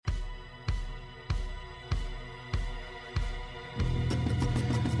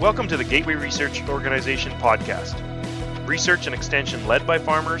Welcome to the Gateway Research Organization podcast. Research and extension led by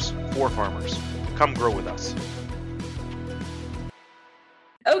farmers for farmers. Come grow with us.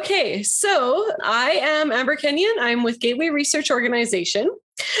 Okay, so I am Amber Kenyon. I'm with Gateway Research Organization.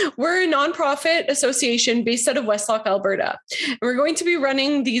 We're a nonprofit association based out of Westlock, Alberta. And we're going to be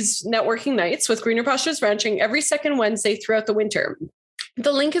running these networking nights with Greener Pastures Ranching every second Wednesday throughout the winter.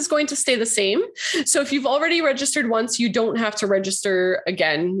 The link is going to stay the same. So if you've already registered once, you don't have to register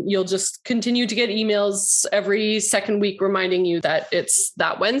again. You'll just continue to get emails every second week reminding you that it's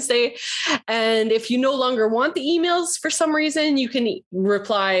that Wednesday. And if you no longer want the emails for some reason, you can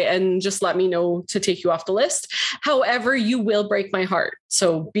reply and just let me know to take you off the list. However, you will break my heart.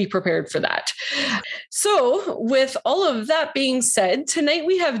 So be prepared for that. So with all of that being said, tonight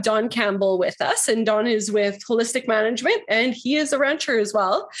we have Don Campbell with us, and Don is with Holistic Management, and he is a rancher as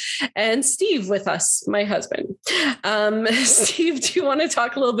well. And Steve with us, my husband. Steve, do you want to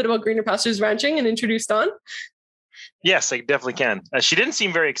talk a little bit about Greener Pastures Ranching and introduce Don? Yes, I definitely can. She didn't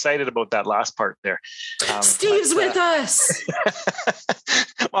seem very excited about that last part there. Steve's with us.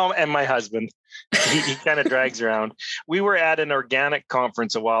 Well, and my husband. He kind of drags around. We were at an organic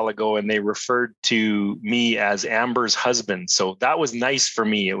conference a while ago, and they referred to me as Amber's husband. So that was nice for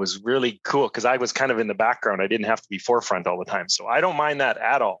me. It was really cool because I was kind of in the background. I didn't have to be forefront all the time. So I don't mind that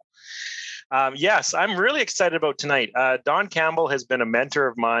at all. Yes, I'm really excited about tonight. Don Campbell has been a mentor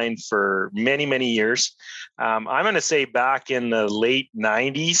of mine for many, many years. I'm going to say back in the late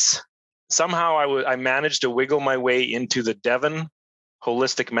 90s. Somehow I managed to wiggle my way into the Devon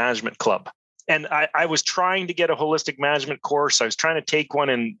Holistic Management Club. And I was trying to get a holistic management course. I was trying to take one,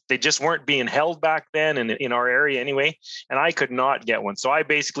 and they just weren't being held back then in our area anyway. And I could not get one. So I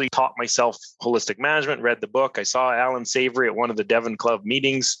basically taught myself holistic management, read the book. I saw Alan Savory at one of the Devon Club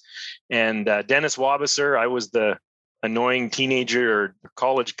meetings. And Dennis Wabasser, I was the annoying teenager or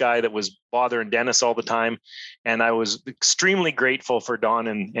college guy that was bothering Dennis all the time. And I was extremely grateful for Don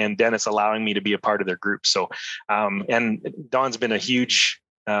and Dennis allowing me to be a part of their group. So, and Don's been a huge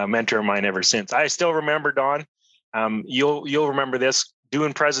mentor of mine ever since. I still remember, Don, you'll remember this,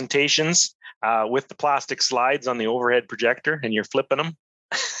 doing presentations with the plastic slides on the overhead projector, and you're flipping them.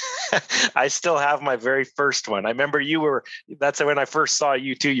 I still have my very first one. I remember that's when I first saw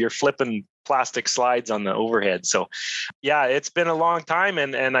you too. You're flipping plastic slides on the overhead. So yeah, it's been a long time,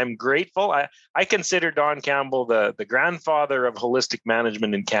 and I'm grateful. I consider Don Campbell the grandfather of holistic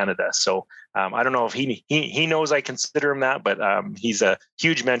management in Canada. So I don't know if he knows I consider him that, but he's a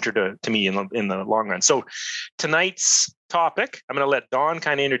huge mentor to me in the long run. So tonight's topic, I'm going to let Don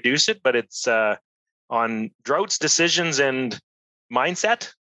kind of introduce it, but it's on droughts, decisions, and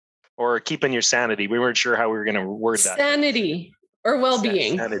mindset, or keeping your sanity. We weren't sure how we were going to word that. Sanity or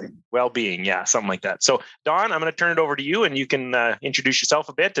well-being. Sanity. Well-being, yeah, something like that. So Don, I'm going to turn it over to you, and you can introduce yourself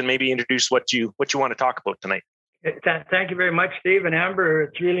a bit and maybe introduce what you want to talk about tonight. Thank you very much, Steve and Amber.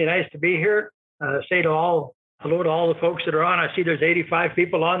 It's really nice to be here. Say hello to all the folks that are on. I see there's 85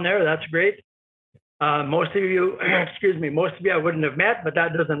 people on there. That's great. Most of you I wouldn't have met, but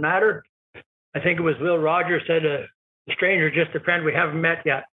that doesn't matter. I think it was Will Rogers said, a stranger, just a friend we haven't met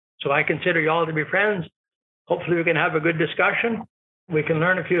yet. So I consider you all to be friends. Hopefully we can have a good discussion. We can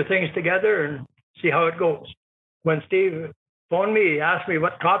learn a few things together and see how it goes. When Steve phoned me, he asked me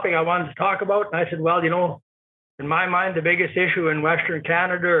what topic I wanted to talk about. And I said, well, in my mind, the biggest issue in Western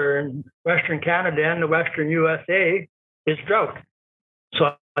Canada and the Western USA is drought.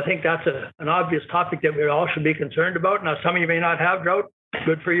 So I think that's an obvious topic that we all should be concerned about. Now, some of you may not have drought.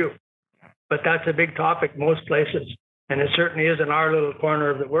 Good for you. But that's a big topic most places. And it certainly is in our little corner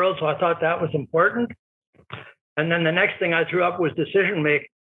of the world. So I thought that was important. And then the next thing I threw up was decision making.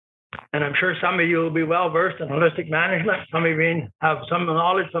 And I'm sure some of you will be well versed in holistic management. Some of you may have some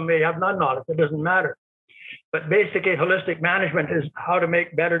knowledge, some may have none knowledge. It doesn't matter. But basically, holistic management is how to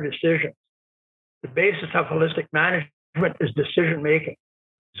make better decisions. The basis of holistic management is decision making.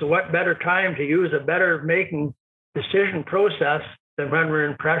 So what better time to use a better making decision process than when we're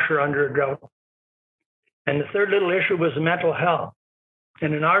in pressure under a drought? And the third little issue was mental health.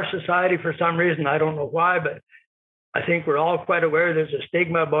 And in our society, for some reason, I don't know why, but I think we're all quite aware there's a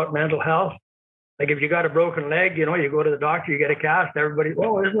stigma about mental health. Like if you got a broken leg, you go to the doctor, you get a cast, everybody,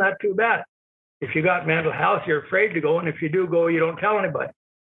 oh, isn't that too bad? If you got mental health, you're afraid to go. And if you do go, you don't tell anybody.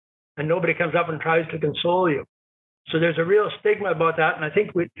 And nobody comes up and tries to console you. So there's a real stigma about that. And I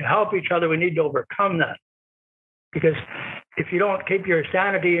think to help each other, we need to overcome that. Because if you don't keep your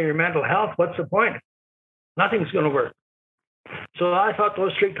sanity and your mental health, what's the point? Nothing's going to work. So I thought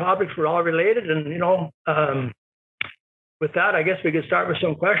those three topics were all related. And, with that, I guess we could start with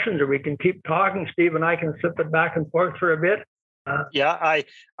some questions, or we can keep talking. Steve and I can flip it back and forth for a bit. Yeah,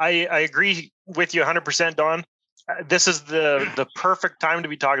 I agree with you 100%, Don. This is the perfect time to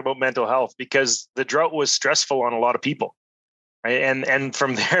be talking about mental health because the drought was stressful on a lot of people. Right? And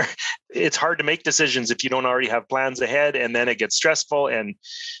from there, it's hard to make decisions if you don't already have plans ahead, and then it gets stressful.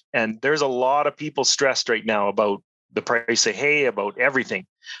 And there's a lot of people stressed right now about the price of hay, about everything.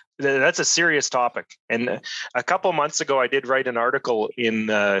 That's a serious topic. And a couple of months ago, I did write an article in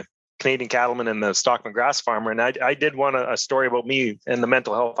Canadian Cattleman and the Stockman Grass Farmer, and I did a story about me and the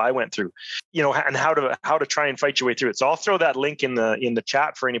mental health I went through, and how to try and fight your way through it. So I'll throw that link in the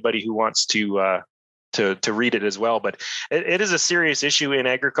chat for anybody who wants to read it as well. But it is a serious issue in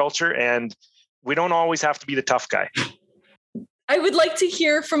agriculture, and we don't always have to be the tough guy. I would like to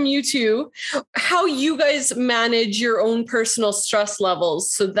hear from you two how you guys manage your own personal stress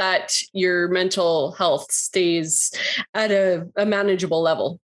levels so that your mental health stays at a manageable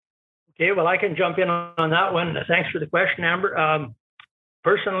level. Okay, well, I can jump in on that one. Thanks for the question, Amber.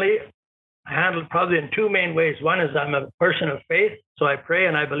 Personally, I handle it probably in two main ways. One is I'm a person of faith, so I pray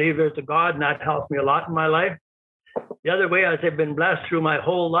and I believe there's a God, and that helps me a lot in my life. The other way is I've been blessed through my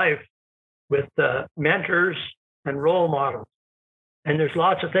whole life with mentors and role models. And there's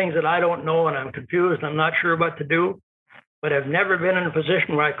lots of things that I don't know, and I'm confused. I'm not sure what to do, but I've never been in a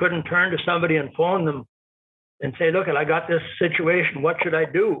position where I couldn't turn to somebody and phone them and say, look, I got this situation. What should I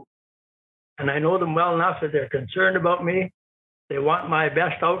do? And I know them well enough that they're concerned about me. They want my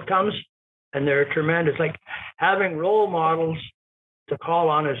best outcomes, and they're tremendous. Like having role models to call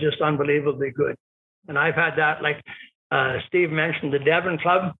on is just unbelievably good. And I've had that, like Steve mentioned, the Devon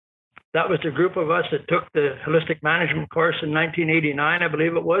Club. That was the group of us that took the holistic management course in 1989, I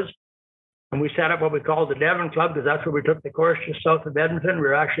believe it was. And we set up what we called the Devon Club because that's where we took the course just south of Edmonton. We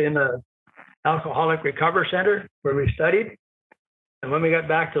were actually in the Alcoholic Recovery Center where we studied. And when we got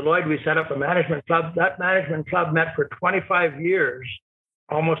back to Lloyd, we set up a management club. That management club met for 25 years,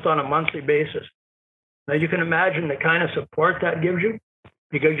 almost on a monthly basis. Now you can imagine the kind of support that gives you,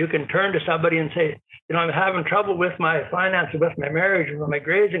 because you can turn to somebody and say, I'm having trouble with my finances, with my marriage, with my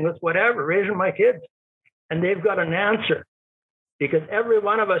grazing, with whatever, raising my kids. And they've got an answer, because every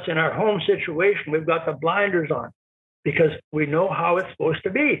one of us in our home situation, we've got the blinders on because we know how it's supposed to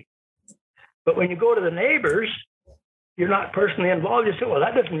be. But when you go to the neighbors, you're not personally involved. You say, well,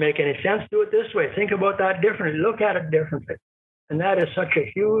 that doesn't make any sense. Do it this way. Think about that differently. Look at it differently. And that is such a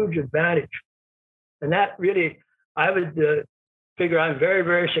huge advantage. And that really, I would figure I'm very,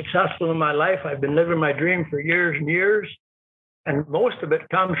 very successful in my life. I've been living my dream for years and years. And most of it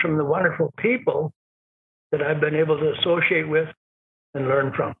comes from the wonderful people that I've been able to associate with and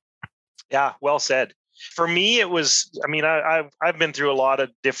learn from. Yeah, well said. For me, it was, I've been through a lot of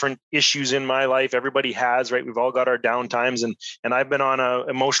different issues in my life. Everybody has, right? We've all got our down times, and I've been on an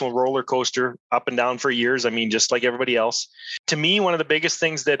emotional roller coaster up and down for years. Just like everybody else. To me, one of the biggest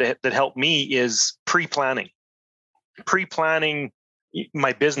things that helped me is pre-planning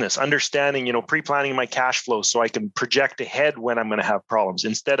my business, understanding, pre-planning my cash flow so I can project ahead when I'm going to have problems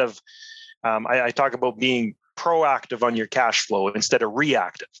instead of, I talk about being proactive on your cash flow instead of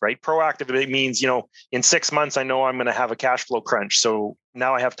reactive, right? Proactive, it means, in 6 months, I know I'm going to have a cash flow crunch. So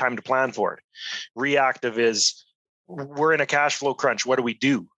now I have time to plan for it. Reactive is we're in a cash flow crunch. What do we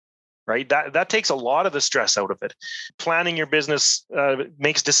do? Right? That takes a lot of the stress out of it. Planning your business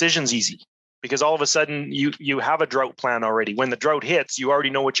makes decisions easy because all of a sudden you have a drought plan already. When the drought hits, you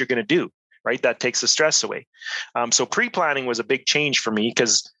already know what you're going to do, right? That takes the stress away. So pre-planning was a big change for me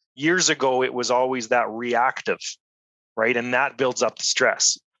because years ago, it was always that reactive, right? And that builds up the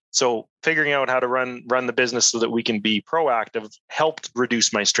stress. So figuring out how to run the business so that we can be proactive helped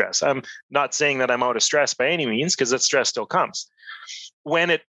reduce my stress. I'm not saying that I'm out of stress by any means, because that stress still comes. When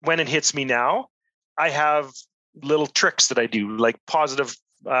it hits me now, I have little tricks that I do, like positive,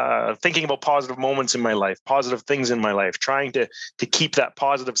 thinking about positive moments in my life, positive things in my life, trying to keep that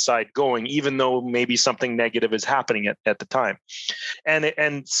positive side going, even though maybe something negative is happening at the time.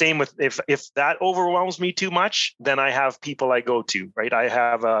 And same with if that overwhelms me too much, then I have people I go to, right? I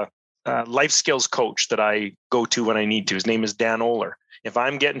have a life skills coach that I go to when I need to. His name is Dan Oler. If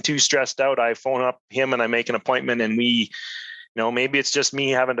I'm getting too stressed out, I phone up him and I make an appointment, and we, maybe it's just me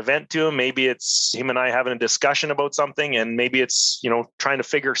having to vent to him. Maybe it's him and I having a discussion about something, and maybe it's, trying to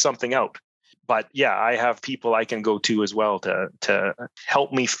figure something out. But yeah, I have people I can go to as well to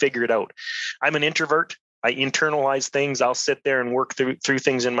help me figure it out. I'm an introvert. I internalize things. I'll sit there and work through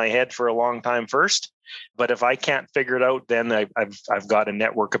things in my head for a long time first. But if I can't figure it out, then I've got a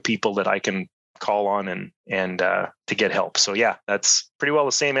network of people that I can call on and to get help. So yeah, that's pretty well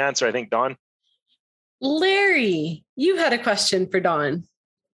the same answer, I think, Don. Larry, you had a question for Don.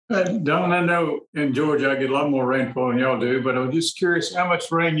 Don, I know in Georgia I get a lot more rainfall than y'all do, but I was just curious how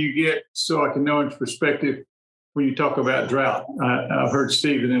much rain you get so I can know in perspective when you talk about drought. I've heard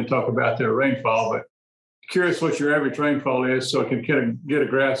Steve and them talk about their rainfall, but curious what your average rainfall is so I can get a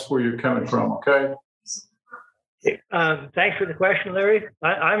grasp where you're coming from, okay? Thanks for the question, Larry.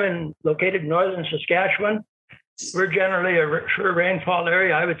 I'm located in northern Saskatchewan. We're generally a sure rainfall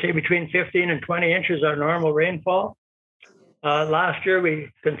area. I would say between 15 and 20 inches are normal rainfall. Last year,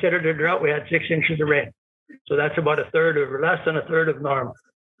 we considered a drought. We had 6 inches of rain. So that's about a third or less than a third of normal.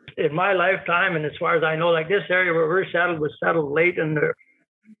 In my lifetime, and as far as I know, like this area where we're settled was settled late in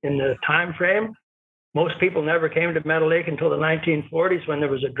the time frame. Most people never came to Meadow Lake until the 1940s when there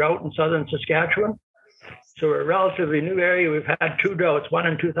was a drought in southern Saskatchewan. So we're a relatively new area. We've had 2 droughts. One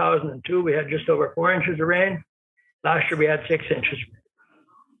in 2002, we had just over 4 inches of rain. Last year, we had 6 inches.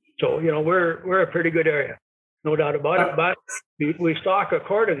 So, we're a pretty good area, no doubt about it. But we stock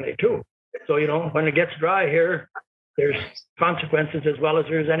accordingly, too. So, when it gets dry here, there's consequences as well as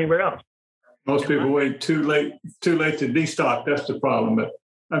there's anywhere else. Most people wait too late to destock. That's the problem. But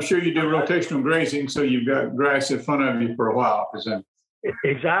I'm sure you do rotational grazing, so you've got grass in front of you for a while.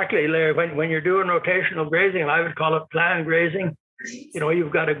 Exactly, Larry. When you're doing rotational grazing, I would call it planned grazing,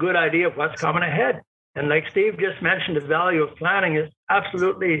 you've got a good idea of what's coming ahead. And like Steve just mentioned, the value of planning is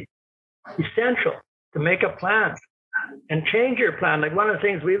absolutely essential to make a plan and change your plan. Like one of the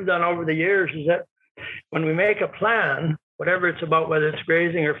things we've done over the years is that when we make a plan, whatever it's about, whether it's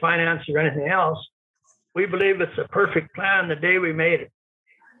grazing or finance or anything else, we believe it's a perfect plan the day we made it.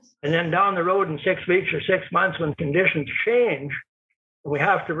 And then down the road in 6 weeks or 6 months, when conditions change, we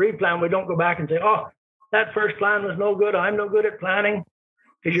have to replan. We don't go back and say, oh, that first plan was no good. I'm no good at planning,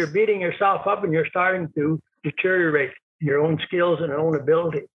 because you're beating yourself up and you're starting to deteriorate your own skills and your own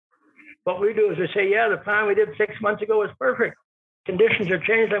ability. What we do is we say, yeah, the plan we did 6 months ago is perfect. Conditions are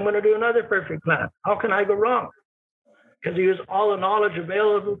changed. I'm going to do another perfect plan. How can I go wrong? Because I use all the knowledge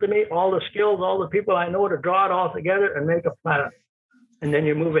available to me, all the skills, all the people I know to draw it all together and make a plan. And then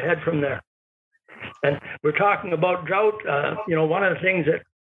you move ahead from there. And we're talking about drought. One of the things that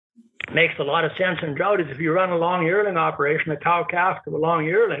makes a lot of sense in drought is if you run a long yearling operation, a cow calf to a long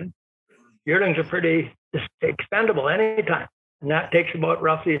yearling, yearlings are pretty expendable anytime. And that takes about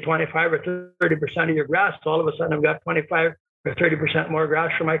roughly 25 or 30% of your grass. So all of a sudden I've got 25 or 30% more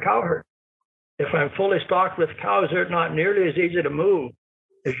grass for my cow herd. If I'm fully stocked with cows, they're not nearly as easy to move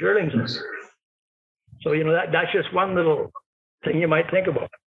as yearlings are. So, that's just one little thing you might think about.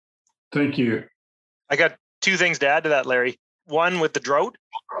 Thank you. I got 2 things to add to that, Larry. One, with the drought,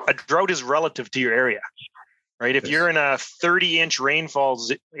 a drought is relative to your area, right? If you're in a 30-inch rainfall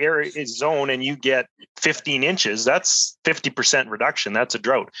zone and you get 15 inches, that's 50% reduction. That's a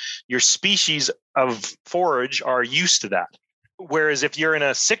drought. Your species of forage are used to that. Whereas if you're in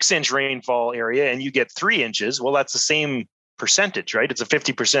a 6-inch rainfall area and you get 3 inches, well, that's the same percentage, right? It's a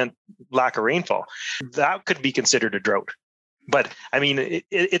 50% lack of rainfall. That could be considered a drought. But I mean,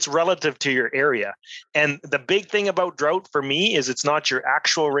 it's relative to your area. And the big thing about drought for me is it's not your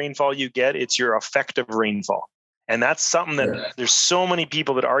actual rainfall you get, it's your effective rainfall. And that's something that there's so many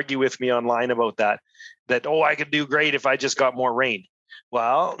people that argue with me online about that, oh, I could do great if I just got more rain.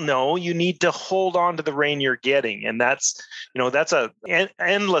 Well, no, you need to hold on to the rain you're getting. And that's an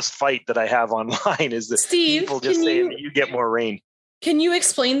endless fight that I have online is that Steve, people just say that you get more rain. Can you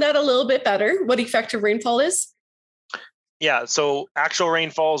explain that a little bit better, what effective rainfall is? Yeah. So actual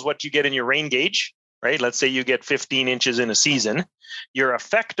rainfall is what you get in your rain gauge, right? Let's say you get 15 inches in a season. Your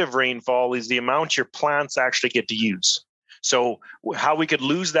effective rainfall is the amount your plants actually get to use. So how we could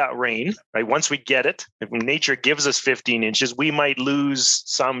lose that rain, right? Once we get it, if nature gives us 15 inches, we might lose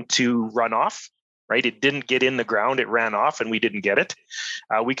some to runoff, right? It didn't get in the ground, it ran off and we didn't get it.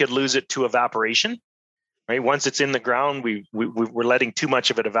 We could lose it to evaporation. Right? Once it's in the ground, we're letting too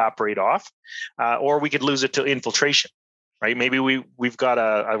much of it evaporate off, or we could lose it to infiltration. Right? Maybe we've got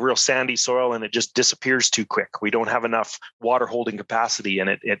a real sandy soil and it just disappears too quick. We don't have enough water holding capacity and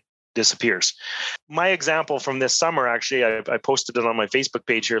it disappears. My example from this summer, actually, I posted it on my Facebook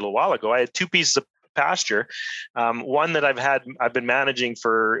page here a little while ago. I had 2 pieces of pasture. One that I've been managing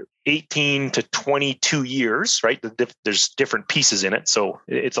for 18 to 22 years, right? There's different pieces in it. So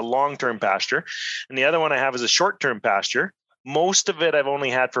it's a long-term pasture. And the other one I have is a short-term pasture. Most of it I've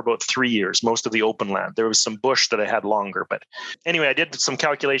only had for about 3 years, most of the open land. There was some bush that I had longer. But anyway, I did some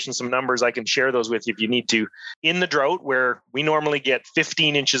calculations, some numbers. I can share those with you if you need to. In the drought, where we normally get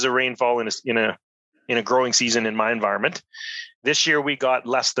 15 inches of rainfall in a growing season in my environment, this year we got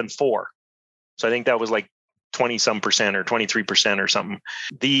less than 4. So I think that was like 20-some% or 23% or something.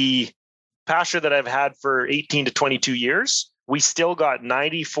 The pasture that I've had for 18 to 22 years, we still got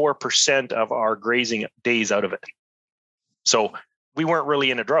 94% of our grazing days out of it. So we weren't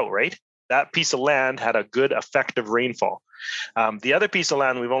really in a drought, right? That piece of land had a good effective rainfall. The other piece of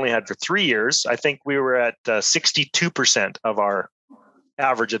land we've only had for 3 years, I think we were at 62% of our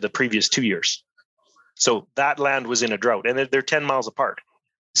average of the previous 2 years. So that land was in a drought, and they're 10 miles apart.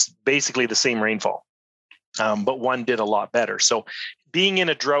 It's basically the same rainfall, but one did a lot better. So being in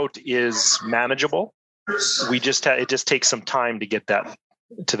a drought is manageable. It just takes some time to get that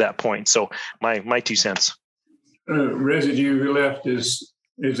to that point. So my 2 cents. Residue left is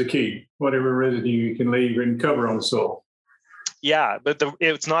the key. Whatever residue you can leave and cover on the soil. Yeah, but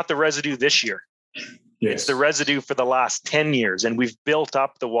it's not the residue this year. Yes. It's the residue for the last 10 years, and we've built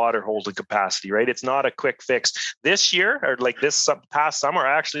up the water holding capacity, right? It's not a quick fix. This year, or like this past summer,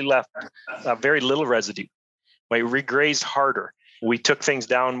 I actually left very little residue. We regrazed harder. We took things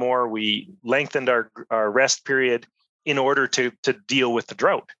down more. We lengthened our rest period in order to deal with the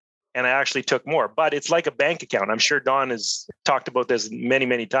drought. And I actually took more, but it's like a bank account. I'm sure Don has talked about this many,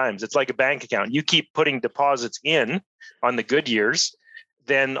 many times. It's like a bank account. You keep putting deposits in on the good years,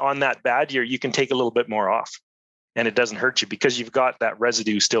 then on that bad year, you can take a little bit more off and it doesn't hurt you because you've got that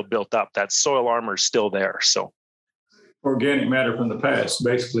residue still built up. That soil armor is still there. So organic matter from the past,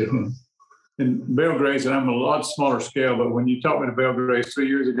 basically. And bale grazing, I'm a lot smaller scale, but when you taught me to bale graze 3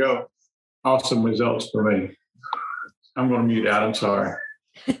 years ago, awesome results for me. I'm going to mute out. I'm sorry.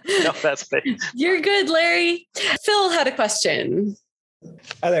 No, that's fine. You're good, Larry. Phil had a question.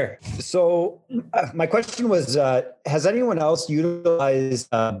 Hi there. So my question was, has anyone else utilized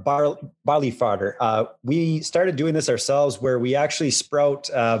barley fodder? We started doing this ourselves where we actually sprout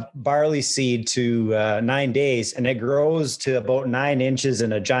barley seed to 9 days and it grows to about 9 inches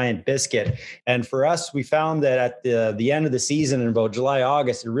in a giant biscuit. And for us, we found that at the end of the season in about July,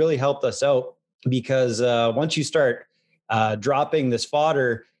 August, it really helped us out because once you start dropping this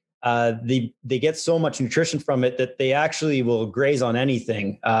fodder, they get so much nutrition from it that they actually will graze on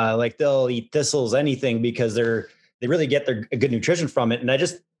anything. Like they'll eat thistles, anything, because they really get their good nutrition from it. And I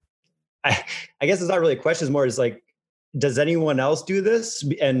guess it's not really a question. It's more is like, does anyone else do this?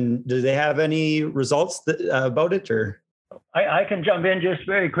 And do they have any results about it? Or I can jump in just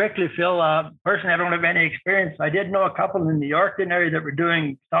very quickly, Phil. Personally, I don't have any experience. I did know a couple in the Yorkton area that were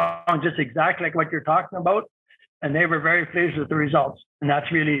doing songs just exactly like what you're talking about. And they were very pleased with the results. And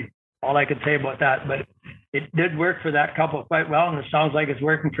that's really all I could say about that. But it did work for that couple quite well. And it sounds like it's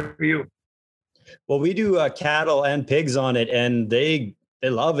working for you. Well, we do cattle and pigs on it, and they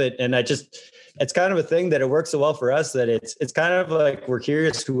love it. And it's kind of a thing that it works so well for us that it's kind of like we're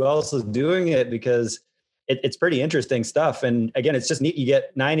curious who else is doing it because it's pretty interesting stuff. And again, it's just neat. You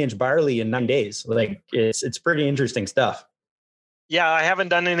get 9-inch barley in 9 days. Like it's pretty interesting stuff. Yeah, I haven't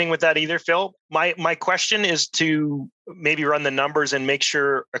done anything with that either, Phil. My question is to maybe run the numbers and make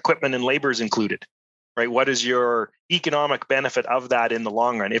sure equipment and labor is included, right? What is your economic benefit of that in the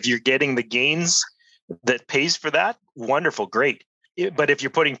long run? If you're getting the gains that pays for that, wonderful, great. But if you're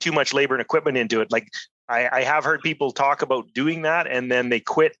putting too much labor and equipment into it, like I have heard people talk about doing that and then they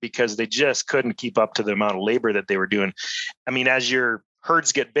quit because they just couldn't keep up to the amount of labor that they were doing. I mean, as your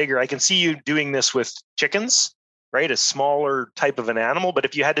herds get bigger, I can see you doing this with chickens, right? A smaller type of an animal. But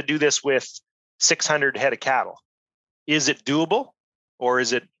if you had to do this with 600 head of cattle, is it doable or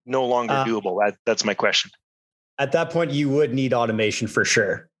is it no longer doable? That's my question. At that point, you would need automation for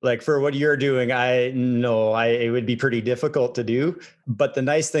sure. Like for what you're doing, it would be pretty difficult to do. But the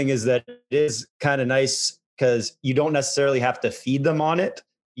nice thing is that it is kind of nice because you don't necessarily have to feed them on it.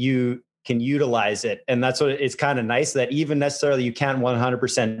 You can utilize it. And that's what it's kind of nice that even necessarily you can't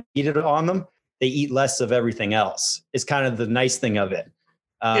 100% feed it on them. They eat less of everything else. It's kind of the nice thing of it.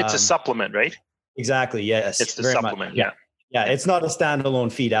 It's a supplement, right? Exactly. Yes. It's the supplement. Yeah. Yeah. It's not a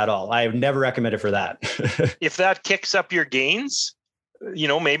standalone feed at all. I would never recommend it for that. If that kicks up your gains,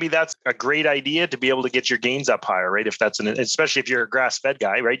 maybe that's a great idea to be able to get your gains up higher, right? If that's especially if you're a grass-fed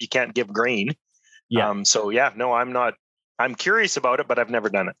guy, right? You can't give grain. Yeah. I'm curious about it, but I've never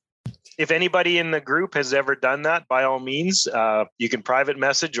done it. If anybody in the group has ever done that, by all means, you can private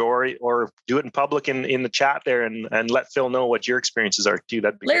message or do it in public in the chat there and let Phil know what your experiences are too.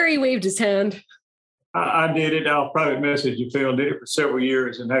 Larry waved his hand. I did it. I'll private message you, Phil. Did it for several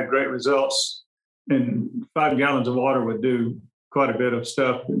years and had great results. And 5 gallons of water would do quite a bit of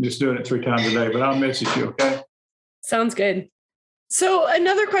stuff. Just doing it 3 times a day. But I'll message you, okay? Sounds good. So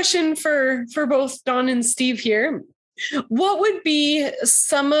another question for both Don and Steve here. What would be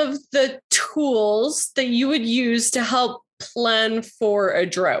some of the tools that you would use to help plan for a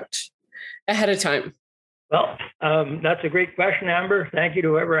drought ahead of time? Well, that's a great question, Amber. Thank you to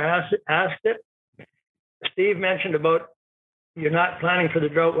whoever asked it. Steve mentioned about you're not planning for the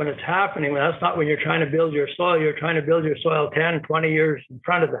drought when it's happening. That's not when you're trying to build your soil. You're trying to build your soil 10, 20 years in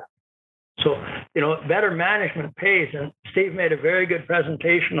front of that. So, better management pays. And Steve made a very good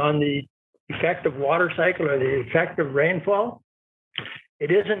presentation on the effective water cycle or the effective rainfall.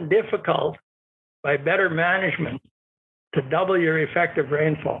 It isn't difficult by better management to double your effective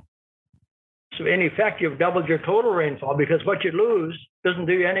rainfall. So in effect, you've doubled your total rainfall because what you lose doesn't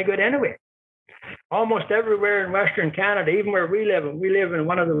do you any good anyway. Almost everywhere in Western Canada, even where we live, and we live in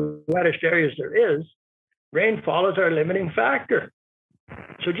one of the wettest areas there is, rainfall is our limiting factor.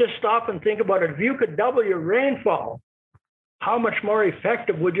 So just stop and think about it. If you could double your rainfall, how much more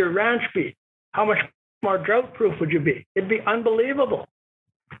effective would your ranch be? How much more drought-proof would you be? It'd be unbelievable.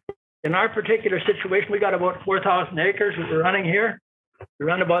 In our particular situation, we got about 4,000 acres that we're running here. We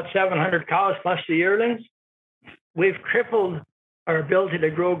run about 700 cows plus the yearlings. We've tripled our ability to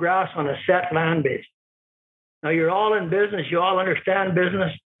grow grass on a set land base. Now, you're all in business. You all understand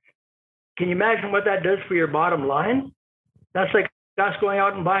business. Can you imagine what that does for your bottom line? That's like us going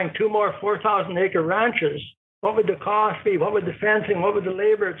out and buying 2 more 4,000-acre ranches. What would the cost be? What would the fencing? What would the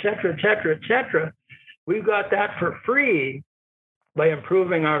labor, et cetera, et cetera, et cetera? We've got that for free by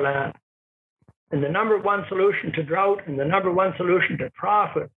improving our land. And the number one solution to drought and the number one solution to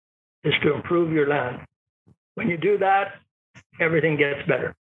profit is to improve your land. When you do that, everything gets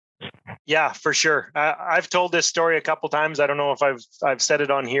better. Yeah, for sure. I've told this story a couple times. I don't know if I've said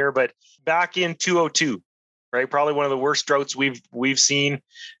it on here, but back in 2002, right, probably one of the worst droughts we've seen.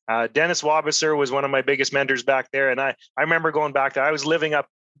 Dennis Wabasser was one of my biggest mentors back there, and I remember going back there. I was living up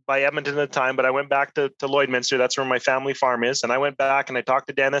by Edmonton at the time, but I went back to Lloydminster. That's where my family farm is. And I went back and I talked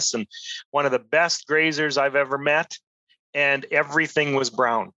to Dennis, and one of the best grazers I've ever met, and everything was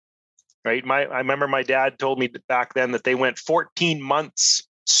brown, right? I remember my dad told me back then that they went 14 months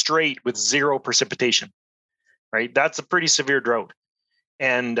straight with 0 precipitation, right? That's a pretty severe drought.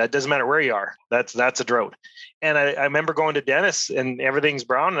 And it doesn't matter where you are, that's a drought. And I remember going to Dennis and everything's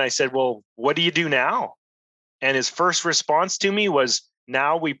brown. And I said, well, what do you do now? And his first response to me was,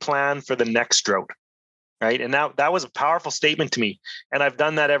 now we plan for the next drought, right? And that was a powerful statement to me. And I've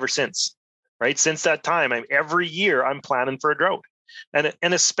done that ever since, right? Since that time, every year I'm planning for a drought. And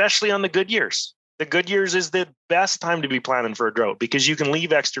especially on the good years. The good years is the best time to be planning for a drought because you can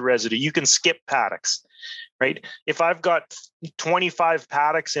leave extra residue. You can skip paddocks, right? If I've got 25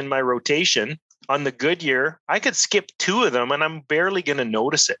 paddocks in my rotation on the good year, I could skip 2 of them and I'm barely going to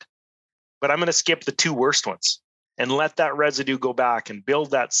notice it. But I'm going to skip the 2 worst ones and let that residue go back and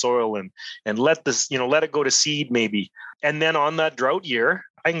build that soil and let this, let it go to seed maybe. And then on that drought year,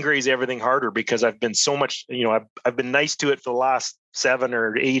 I can graze everything harder because I've been so much, I've been nice to it for the last 7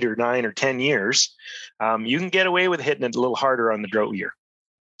 or 8 or 9 or 10 years. You can get away with hitting it a little harder on the drought year.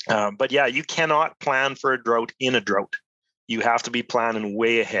 But yeah, you cannot plan for a drought in a drought. You have to be planning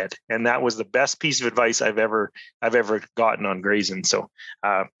way ahead. And that was the best piece of advice I've ever gotten on grazing. So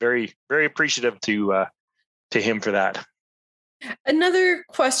very, very appreciative to him for that. Another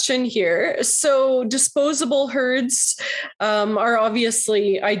question here. So disposable herds are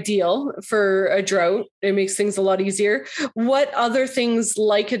obviously ideal for a drought. It makes things a lot easier. What other things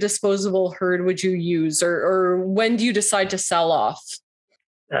like a disposable herd would you use, or when do you decide to sell off?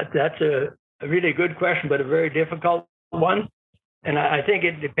 That's a really good question, but a very difficult one. And I think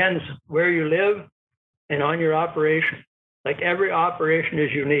it depends where you live and on your operation. Like every operation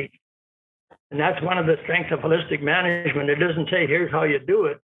is unique. And that's one of the strengths of holistic management. It doesn't say, here's how you do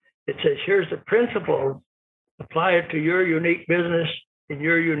it. It says, here's the principles. Apply it to your unique business in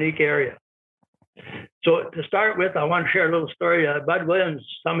your unique area. So to start with, I want to share a little story. Bud Williams,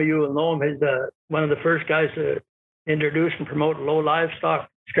 some of you will know him. He's one of the first guys to introduce and promote low livestock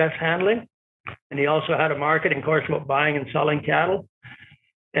stress handling. And he also had a marketing course about buying and selling cattle.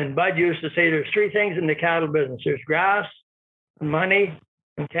 And Bud used to say there's 3 things in the cattle business. There's grass, money,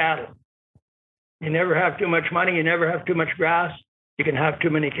 and cattle. You never have too much money. You never have too much grass. You can have too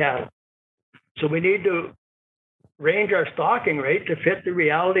many cattle. So we need to range our stocking rate to fit the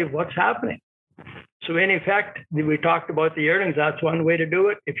reality of what's happening. So in effect, we talked about the yearlings. That's one way to do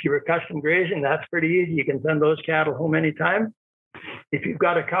it. If you were custom grazing, that's pretty easy. You can send those cattle home anytime. If you've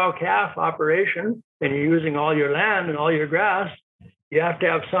got a cow-calf operation and you're using all your land and all your grass, you have to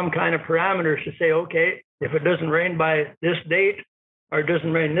have some kind of parameters to say, okay, if it doesn't rain by this date, or it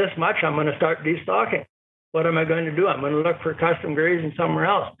doesn't rain this much, I'm going to start destocking. What am I going to do? I'm going to look for custom grazing somewhere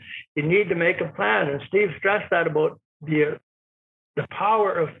else. You need to make a plan. And Steve stressed that about the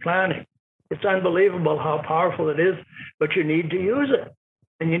power of planning. It's unbelievable how powerful it is, but you need to use it.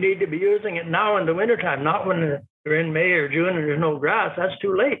 And you need to be using it now in the wintertime, not when you're in May or June and there's no grass. That's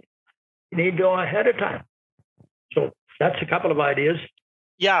too late. You need to go ahead of time. So That's a couple of ideas.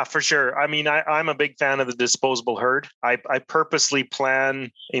 Yeah, for sure. I mean, I'm a big fan of the disposable herd. I purposely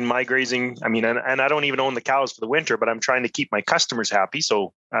plan in my grazing. I mean, and I don't even own the cows for the winter, but I'm trying to keep my customers happy.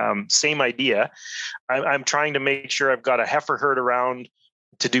 So same idea. I'm trying to make sure I've got a heifer herd around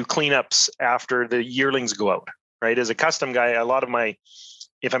to do cleanups after the yearlings go out, right? As a custom guy,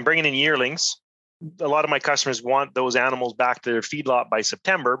 if I'm bringing in yearlings, a lot of my customers want those animals back to their feedlot by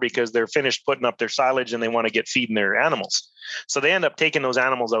September because they're finished putting up their silage and they want to get feeding their animals. So they end up taking those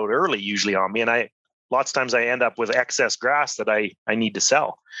animals out early, usually on me. And lots of times I end up with excess grass that I need to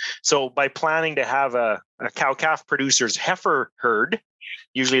sell. So by planning to have a cow-calf producer's heifer herd,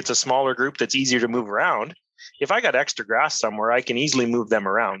 usually it's a smaller group that's easier to move around. If I got extra grass somewhere, I can easily move them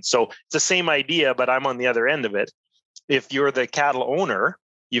around. So it's the same idea, but I'm on the other end of it. If you're the cattle owner,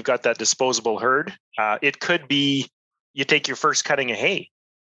 you've got that disposable herd. It could be you take your first cutting of hay,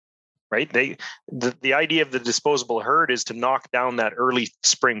 right? The idea of the disposable herd is to knock down that early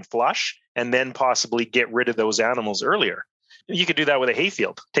spring flush and then possibly get rid of those animals earlier. You could do that with a hay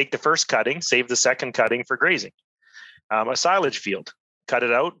field. Take the first cutting, save the second cutting for grazing. A silage field, cut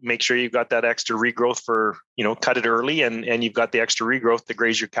it out, make sure you've got that extra regrowth for, cut it early and you've got the extra regrowth to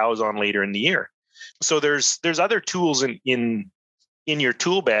graze your cows on later in the year. So there's other tools in your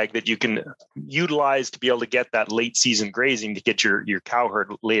tool bag that you can utilize to be able to get that late season grazing to get your cow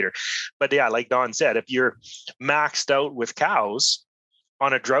herd later. But yeah, like Don said, if you're maxed out with cows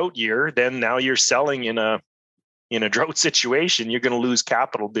on a drought year, then now you're selling in a drought situation, you're going to lose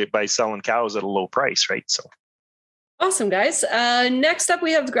capital by selling cows at a low price, right? So awesome, guys. Next up,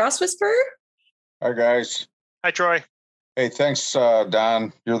 we have the Grass Whisperer. Hi, guys. Hi, Troy. Hey, thanks,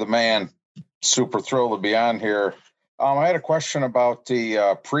 Don. You're the man. Super thrilled to be on here. I had a question about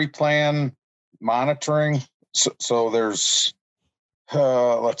the pre-plan monitoring. So there's,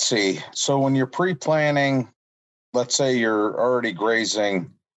 let's see. So when you're pre-planning, let's say you're already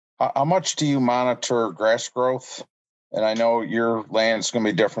grazing, how much do you monitor grass growth? And I know your land's going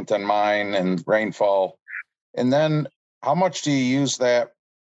to be different than mine and rainfall. And then how much do you use that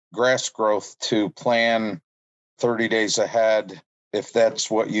grass growth to plan 30 days ahead, if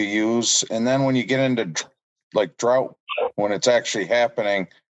that's what you use? And then when you get into like drought, when it's actually happening,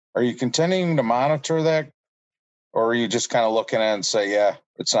 are you continuing to monitor that? Or are you just kind of looking at it and say, yeah,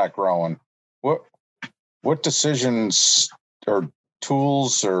 it's not growing? What decisions or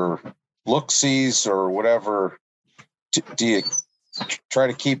tools or look-sees or whatever do you try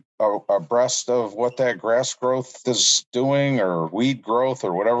to keep abreast of what that grass growth is doing or weed growth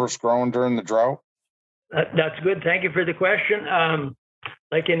or whatever's growing during the drought? That's good. Thank you for the question.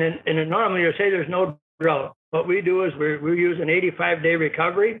 Like in a normal year, say there's no drought. What we do is we use an 85-day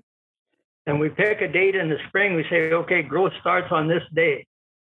recovery, and we pick a date in the spring. We say, okay, growth starts on this day.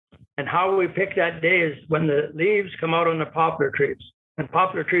 And how we pick that day is when the leaves come out on the poplar trees. And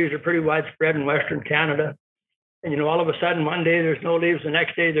poplar trees are pretty widespread in Western Canada. And, all of a sudden, one day there's no leaves, the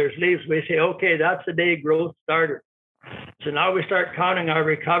next day there's leaves. We say, okay, that's the day growth started. So now we start counting our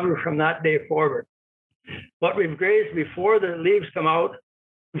recovery from that day forward. What we've grazed before the leaves come out,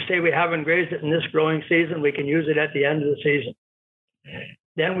 we say we haven't grazed it in this growing season, we can use it at the end of the season.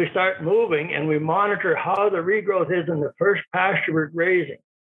 Then we start moving and we monitor how the regrowth is in the first pasture we're grazing.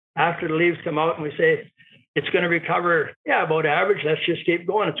 After the leaves come out, and we say, it's going to recover, about average, let's just keep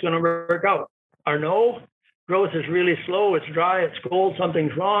going, it's going to work out. Or no, growth is really slow, it's dry, it's cold,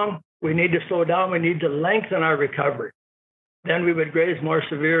 something's wrong, we need to slow down, we need to lengthen our recovery. Then we would graze more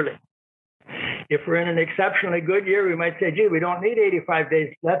severely. If we're in an exceptionally good year, we might say, gee, we don't need 85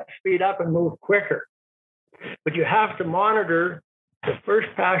 days. Let's speed up and move quicker. But you have to monitor the first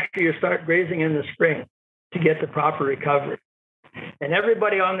pasture you start grazing in the spring to get the proper recovery. And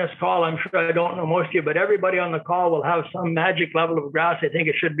everybody on this call, I'm sure I don't know most of you, but everybody on the call will have some magic level of grass. They think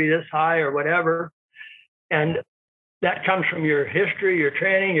it should be this high or whatever. And that comes from your history, your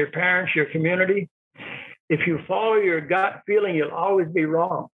training, your parents, your community. If you follow your gut feeling, you'll always be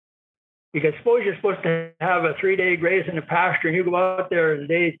wrong. Because suppose you're supposed to have a 3-day graze in a pasture and you go out there in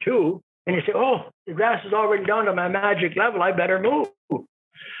day 2 and you say, oh, the grass is already down to my magic level, I better move.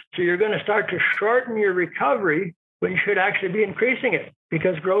 So you're going to start to shorten your recovery when you should actually be increasing it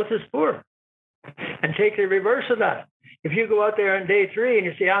because growth is poor. And take the reverse of that. If you go out there on day 3 and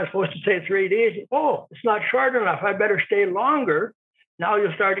you say, I'm supposed to stay 3 days, oh, it's not short enough, I better stay longer. Now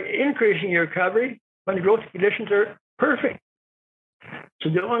you'll start increasing your recovery when the growth conditions are perfect. So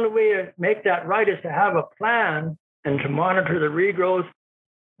the only way to make that right is to have a plan and to monitor the regrowth,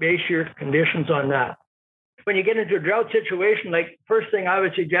 base your conditions on that. When you get into a drought situation, like first thing I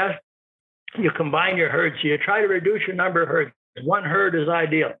would suggest, you combine your herds. So you try to reduce your number of herds. One herd is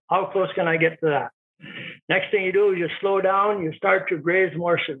ideal. How close can I get to that? Next thing you do is you slow down, you start to graze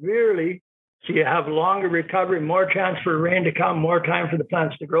more severely, so you have longer recovery, more chance for rain to come, more time for the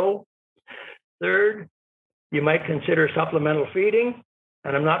plants to grow. Third, you might consider supplemental feeding.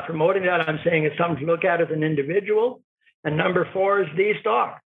 And I'm not promoting that. I'm saying it's something to look at as an individual. And number 4 is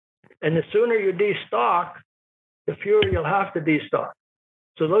destock. And the sooner you destock, the fewer you'll have to destock.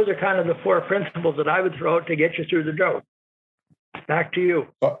 So those are kind of the 4 principles that I would throw out to get you through the drought. Back to you.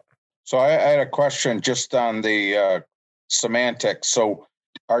 So I had a question just on the semantics. So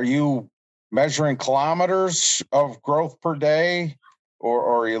are you measuring kilometers of growth per day, or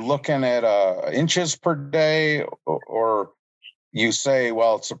are you looking at inches per day, or you say,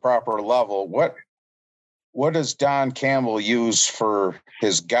 well, it's a proper level? What does Don Campbell use for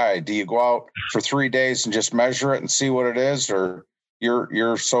his guide? Do you go out for 3 days and just measure it and see what it is, or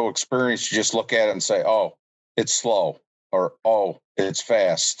you're so experienced you just look at it and say, oh, it's slow, or oh, it's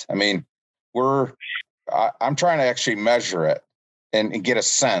fast? I mean, I'm trying to actually measure it and get a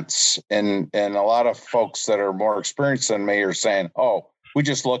sense. And a lot of folks that are more experienced than me are saying, oh, we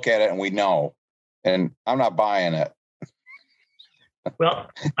just look at it and we know. And I'm not buying it. Well,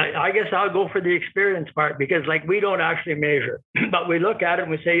 I guess I'll go for the experience part, because like we don't actually measure, but we look at it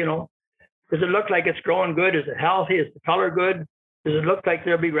and we say, does it look like it's growing good? Is it healthy? Is the color good? Does it look like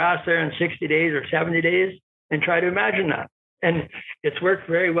there'll be grass there in 60 days or 70 days? And try to imagine that. And it's worked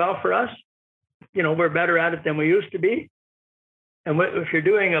very well for us. We're better at it than we used to be. And if you're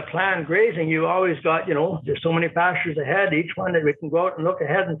doing a planned grazing, you always got, there's so many pastures ahead, each one that we can go out and look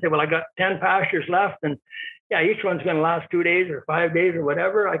ahead and say, well, I got 10 pastures left. And yeah, each one's going to last 2 days or 5 days or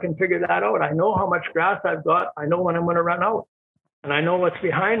whatever. I can figure that out. I know how much grass I've got. I know when I'm going to run out, and I know what's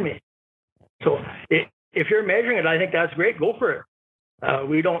behind me. So if you're measuring it, I think that's great. Go for it.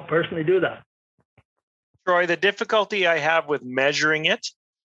 We don't personally do that. Troy, the difficulty I have with measuring it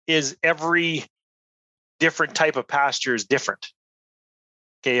is every different type of pasture is different.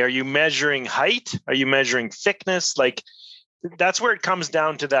 Okay, are you measuring height? Are you measuring thickness? Like, that's where it comes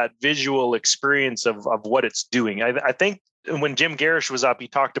down to that visual experience of what it's doing. I think when Jim Garish was up, he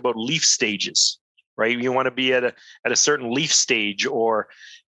talked about leaf stages, right? You want to be at a certain leaf stage,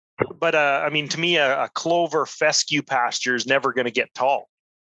 but to me, a clover fescue pasture is never going to get tall,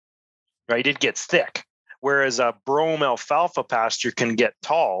 right? It gets thick. Whereas a brome alfalfa pasture can get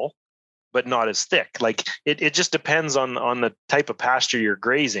tall, but not as thick. Like it just depends on the type of pasture you're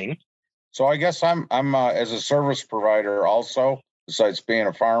grazing. So I guess I'm as a service provider also, besides being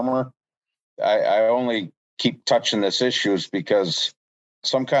a farmer, I only keep touching this issues because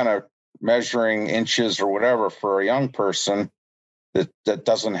some kind of measuring inches or whatever for a young person that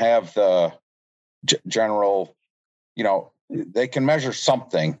doesn't have the general, they can measure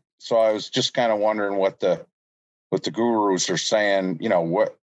something. So I was just kind of wondering what the gurus are saying,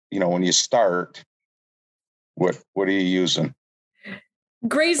 when you start, what are you using?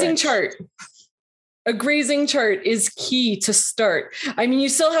 Grazing chart. A grazing chart is key to start. You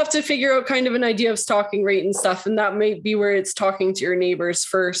still have to figure out kind of an idea of stocking rate and stuff. And that may be where it's talking to your neighbors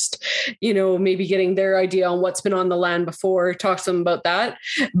first, maybe getting their idea on what's been on the land before, talk to them about that.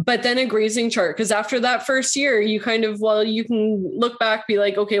 But then a grazing chart, because after that first year, you you can look back, be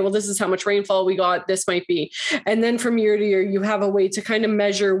like, okay, well, this is how much rainfall we got. This might be. And then from year to year, you have a way to kind of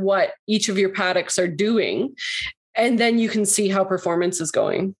measure what each of your paddocks are doing. And then you can see how performance is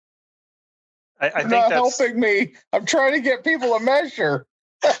going. I think that's helping me. I'm trying to get people to measure.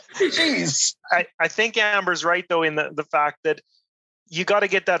 Jeez. I think Amber's right, though, in the fact that you got to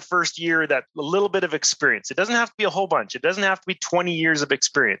get that first year, that little bit of experience. It doesn't have to be a whole bunch. It doesn't have to be 20 years of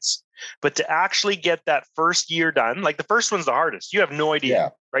experience. But to actually get that first year done, like the first one's the hardest. You have no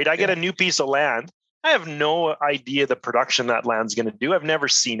idea, right? I get a new piece of land. I have no idea the production that land's going to do. I've never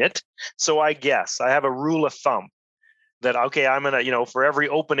seen it. So I guess I have a rule of thumb that, okay, I'm going to, for every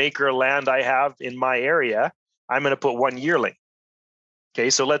open acre of land I have in my area, I'm going to put one yearling. Okay,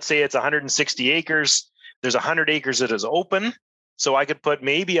 so let's say it's 160 acres. There's 100 acres that is open. So I could put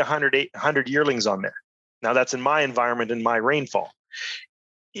maybe 100 yearlings on there. Now that's in my environment, in my rainfall.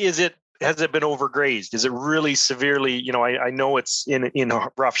 Has it been overgrazed? Is it really severely, I know it's in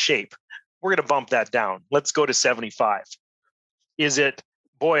rough shape. We're going to bump that down. Let's go to 75. Is it,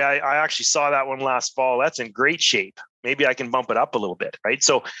 boy, I actually saw that one last fall. That's in great shape. Maybe I can bump it up a little bit, right?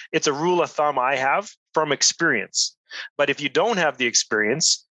 So it's a rule of thumb I have from experience. But if you don't have the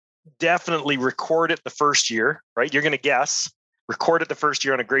experience, definitely record it the first year, right? You're going to guess, record it the first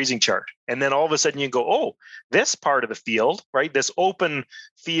year on a grazing chart. And then all of a sudden you go, oh, this part of the field, right? This open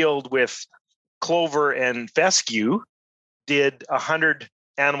field with clover and fescue did 100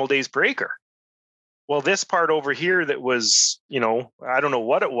 animal days per acre. Well, this part over here that was, I don't know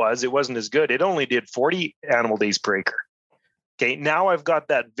what it was. It wasn't as good. It only did 40 animal days per acre. Okay. Now I've got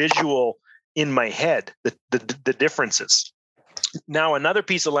that visual in my head, the differences. Now another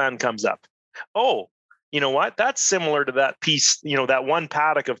piece of land comes up. Oh, you know what? That's similar to that piece, that one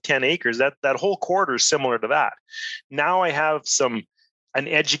paddock of 10 acres, that whole quarter is similar to that. Now I have an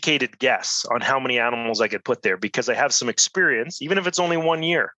educated guess on how many animals I could put there because I have some experience, even if it's only 1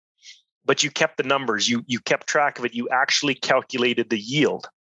 year. But you kept the numbers, you kept track of it, you actually calculated the yield.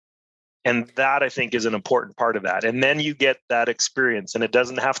 And that, I think, is an important part of that. And then you get that experience, and it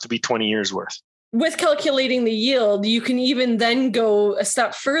doesn't have to be 20 years worth. With calculating the yield, you can even then go a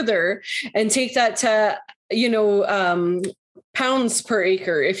step further and take that to, pounds per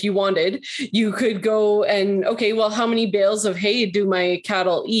acre. If you wanted, you could go and, okay, well, how many bales of hay do my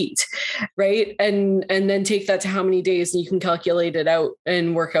cattle eat? Right. And then take that to how many days, and you can calculate it out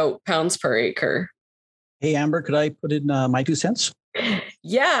and work out pounds per acre. Hey, Amber, could I put in my 2 cents?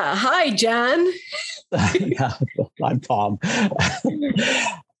 Yeah. Hi, Jan. Yeah, I'm Tom.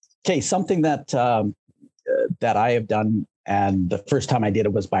 Okay. Something that I have done, and the first time I did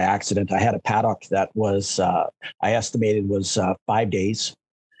it was by accident. I had a paddock that was, I estimated was 5 days.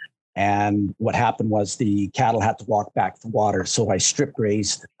 And what happened was the cattle had to walk back for water. So I strip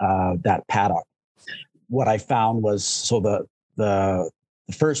grazed that paddock. What I found was, so the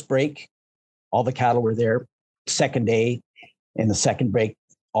first break, all the cattle were there. Second day, in the second break,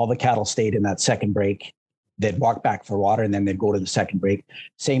 all the cattle stayed in that second break. They'd walk back for water, and then they'd go to the second break.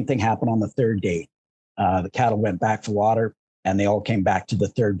 Same thing happened on the third day. The cattle went back for water, and they all came back to the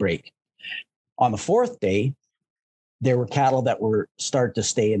third break. On the fourth day, there were cattle that were started to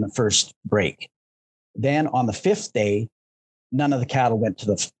stay in the first break. Then on the fifth day, none of the cattle went to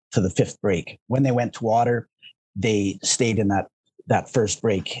the fifth break. When they went to water, they stayed in that first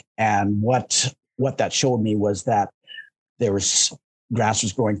break. And what that showed me was that grass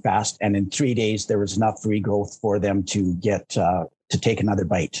was growing fast, and in 3 days there was enough regrowth for them to get to take another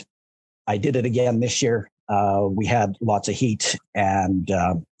bite. I did it again this year. We had lots of heat and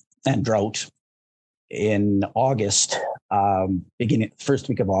drought. In August, beginning first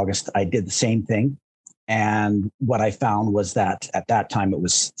week of August, I did the same thing. And what I found was that at that time it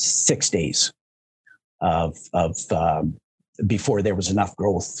was 6 days of before there was enough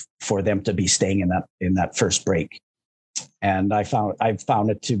growth for them to be staying in that first break. And I found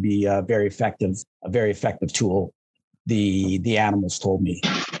it to be a very effective tool. The animals told me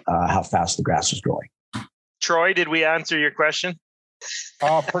how fast the grass was growing. Troy, did we answer your question?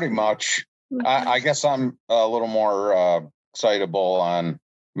 Pretty much. I guess I'm a little more excitable on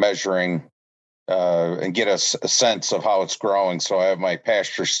measuring and get a sense of how it's growing. So I have my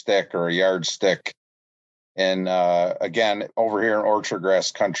pasture stick or a yard stick. And again, over here in orchard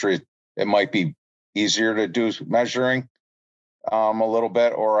grass country, it might be easier to do measuring a little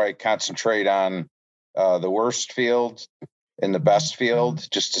bit, or I concentrate on the worst field and the best field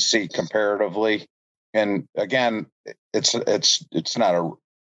just to see comparatively. And again, it's not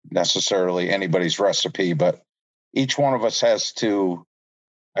necessarily anybody's recipe, but each one of us has to.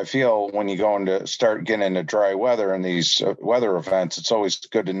 I feel when you start getting into dry weather and these weather events, it's always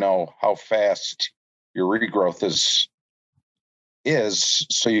good to know how fast your regrowth is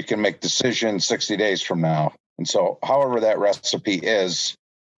so you can make decisions 60 days from now. And so however that recipe is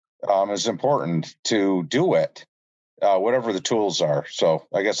important to do it, whatever the tools are. So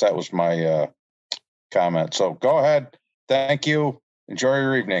I guess that was my comment. So go ahead. Thank you. Enjoy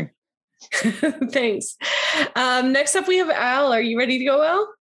your evening. Thanks. Next up, we have Al. Are you ready to go, Al?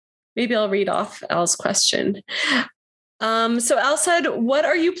 Maybe I'll read off Al's question. So Al said, what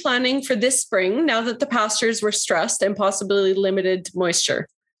are you planning for this spring now that the pastures were stressed and possibly limited moisture?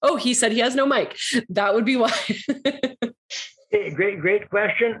 Oh, he said he has no mic. That would be why. Hey, great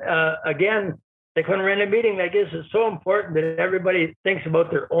question. Again, like when we're in a meeting like this, it's so important that everybody thinks about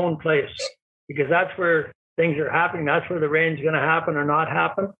their own place, because that's where things are happening. That's where the rain's going to happen or not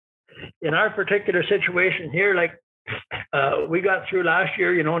happen. In our particular situation here, like we got through last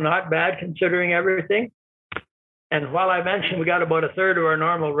year, not bad considering everything. And while I mentioned we got about a third of our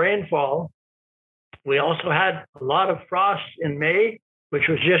normal rainfall, we also had a lot of frost in May, which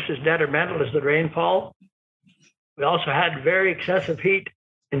was just as detrimental as the rainfall. We also had very excessive heat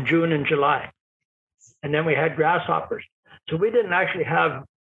in June and July. And then we had grasshoppers. So we didn't actually have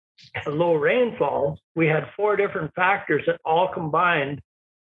a low rainfall. We had 4 different factors that all combined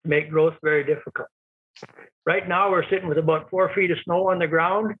to make growth very difficult. Right now, we're sitting with about 4 feet of snow on the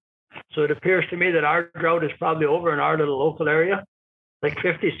ground. So it appears to me that our drought is probably over in our little local area. Like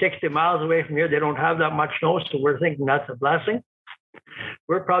 50, 60 miles away from here, they don't have that much snow. So we're thinking that's a blessing.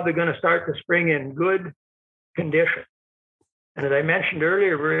 we're probably going to start the spring in good condition. And as I mentioned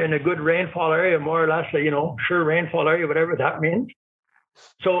earlier, we're in a good rainfall area, more or less, sure rainfall area, whatever that means.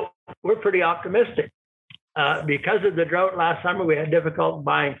 So we're pretty optimistic. Because of the drought last summer, we had difficulty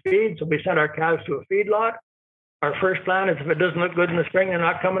buying feed, so we sent our calves to a feedlot. Our first plan is if it doesn't look good in the spring, they're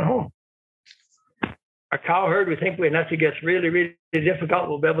not coming home. Our cow herd, we think unless it gets really, really difficult,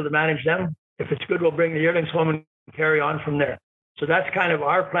 we'll be able to manage them. If it's good, we'll bring the yearlings home and carry on from there. So that's kind of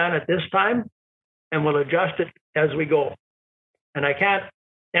our plan at this time, and we'll adjust it as we go. And I can't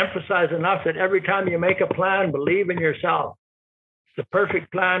emphasize enough that every time you make a plan, believe in yourself. The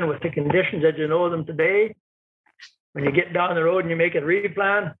perfect plan with the conditions as you know them today. When you get down the road and you make a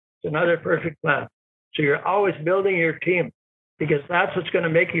replan, it's another perfect plan. So you're always building your team, because that's what's going to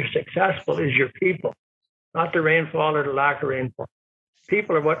make you successful is your people, not the rainfall or the lack of rainfall.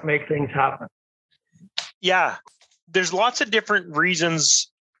 People are what make things happen. Yeah, there's lots of different reasons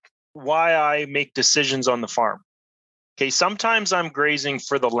why I make decisions on the farm. Okay, sometimes I'm grazing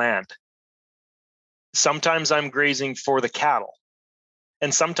for the land. Sometimes I'm grazing for the cattle.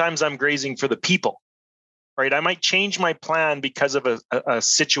 And sometimes I'm grazing for the people, right? I might change my plan because of a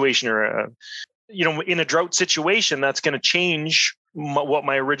situation or in a drought situation, that's going to change what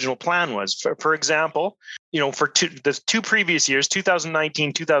my original plan was. For example, for the two previous years,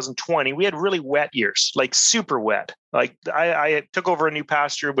 2019, 2020, we had really wet years, like super wet. Like I took over a new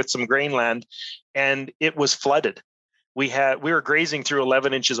pasture with some grain land and it was flooded. We were grazing through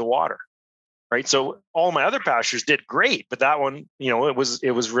 11 inches of water. Right. So all my other pastures did great, but that one, it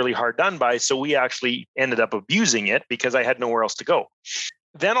was really hard done by. So we actually ended up abusing it because I had nowhere else to go.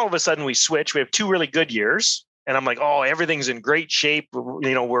 Then all of a sudden we switch. We have 2 really good years. And I'm like, oh, everything's in great shape.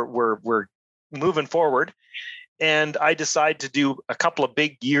 We're moving forward. And I decide to do a couple of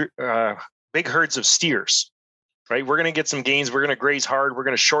big herds of steers. Right. We're going to get some gains. We're going to graze hard. We're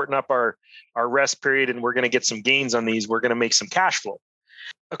going to shorten up our rest period, and we're going to get some gains on these. We're going to make some cash flow.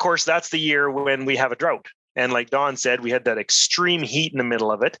 Of course, that's the year when we have a drought. And like Don said, we had that extreme heat in the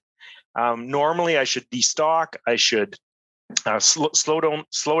middle of it. Normally, I should destock. I should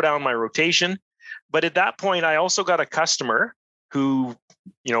slow down my rotation. But at that point, I also got a customer who,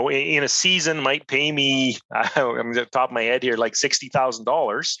 in a season might pay me, I'm at the top of my head here, like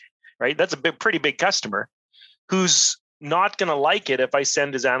 $60,000, right? That's a pretty big customer who's not going to like it if I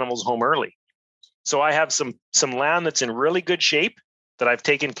send his animals home early. So I have some land that's in really good shape that I've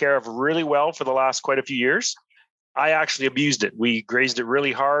taken care of really well for the last quite a few years. I actually abused it. We grazed it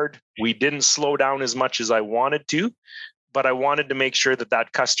really hard. We didn't slow down as much as I wanted to, but I wanted to make sure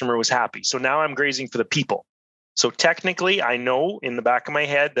that customer was happy. So now I'm grazing for the people. So technically, I know in the back of my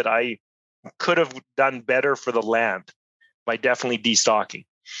head that I could have done better for the land by definitely destocking.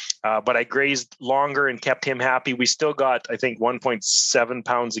 But I grazed longer and kept him happy. We still got, I think, 1.7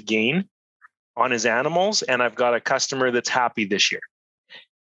 pounds of gain on his animals, and I've got a customer that's happy this year.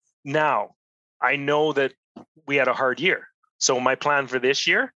 Now, I know that we had a hard year. So my plan for this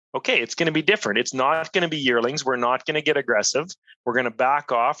year, okay, it's going to be different. It's not going to be yearlings. We're not going to get aggressive. We're going to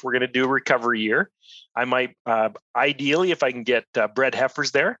back off. We're going to do a recovery year. I might, ideally, if I can get bred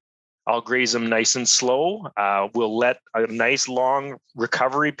heifers there, I'll graze them nice and slow. We'll let a nice long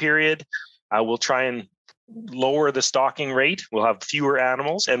recovery period. We'll try and lower the stocking rate. We'll have fewer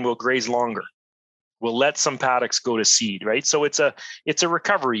animals and we'll graze longer. We'll let some paddocks go to seed, right? So it's a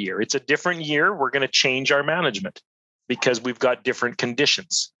recovery year. It's a different year. We're going to change our management because we've got different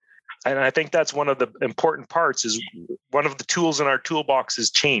conditions. And I think that's one of the important parts is one of the tools in our toolbox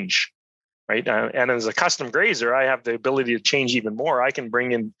is change, right? And as a custom grazer, I have the ability to change even more. I can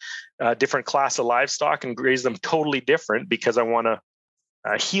bring in a different class of livestock and graze them totally different because I want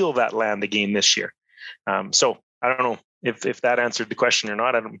to heal that land again this year. So I don't know if that answered the question or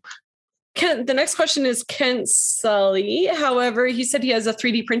not. Kent, the next question is Kent Sully. However, he said he has a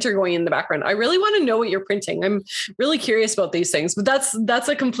 3D printer going in the background. I really want to know what you're printing. I'm really curious about these things, but that's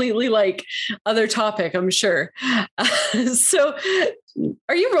a completely other topic, I'm sure. So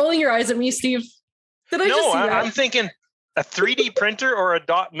are you rolling your eyes at me, Steve? Did I just see that? I'm thinking a 3D printer or a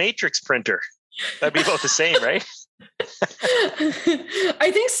dot matrix printer. That'd be about the same, right?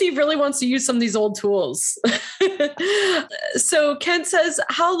 I think Steve really wants to use some of these old tools. So Kent says,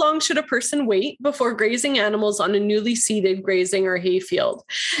 how long should a person wait before grazing animals on a newly seeded grazing or hay field?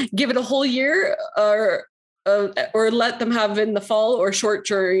 Give it a whole year or let them have in the fall or short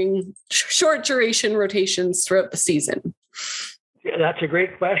duration rotations throughout the season? Yeah, that's a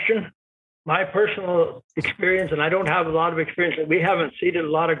great question. My personal experience, and I don't have a lot of experience, we haven't seeded a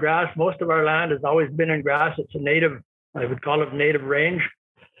lot of grass. Most of our land has always been in grass. It's a native, I would call it native range.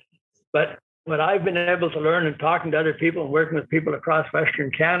 But what I've been able to learn in talking to other people and working with people across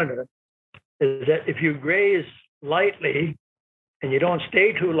Western Canada is that if you graze lightly and you don't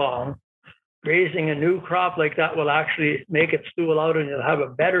stay too long, grazing a new crop like that will actually make it stool out and you'll have a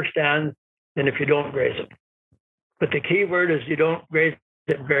better stand than if you don't graze it. But the key word is you don't graze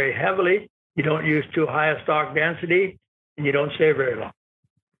it very heavily, you don't use too high a stock density, and you don't stay very long.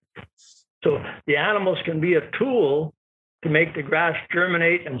 So the animals can be a tool to make the grass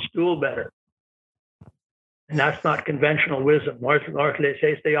germinate and stool better. And that's not conventional wisdom. North they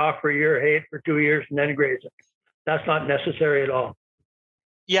say stay off for a year, hay it for 2 years, and then graze it. That's not necessary at all.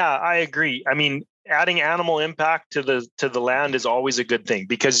 Yeah, I agree. I mean, adding animal impact to the land is always a good thing,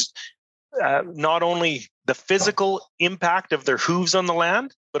 because not only the physical impact of their hooves on the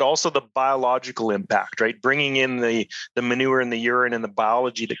land, but also the biological impact, right? Bringing in the manure and the urine and the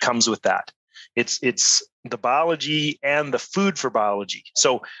biology that comes with that. It's the biology and the food for biology.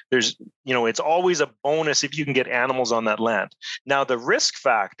 So there's, it's always a bonus if you can get animals on that land. Now, the risk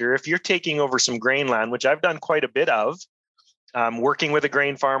factor, if you're taking over some grain land, which I've done quite a bit of, working with a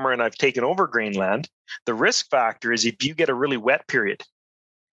grain farmer, and I've taken over grain land, the risk factor is if you get a really wet period,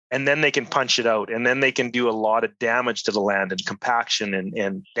 and then they can punch it out, and then they can do a lot of damage to the land and compaction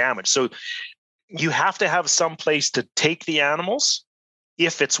and damage. So you have to have some place to take the animals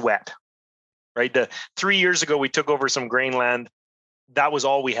if it's wet, right? 3 years ago, we took over some grain land. That was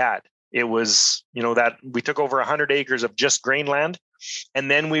all we had. It was, that we took over 100 acres of just grain land.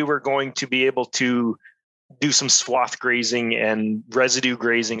 And then we were going to be able to do some swath grazing and residue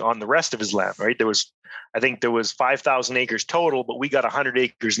grazing on the rest of his land, right? I think there was 5,000 acres total, but we got 100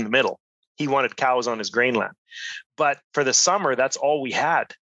 acres in the middle. He wanted cows on his grain land. But for the summer, that's all we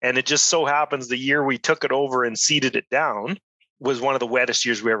had. And it just so happens the year we took it over and seeded it down was one of the wettest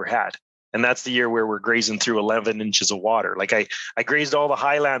years we ever had. And that's the year where we're grazing through 11 inches of water. Like I grazed all the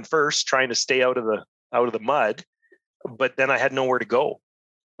highland first, trying to stay out of the mud, but then I had nowhere to go,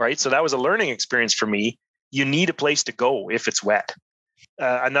 right? So that was a learning experience for me. You need a place to go if it's wet.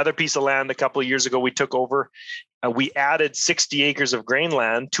 Another piece of land a couple of years ago we took over, we added 60 acres of grain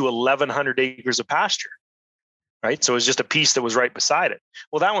land to 1,100 acres of pasture, right? So it was just a piece that was right beside it.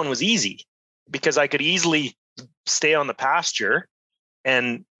 Well, that one was easy because I could easily stay on the pasture.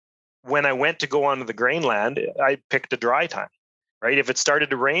 And when I went to go onto the grain land, I picked a dry time, right? If it started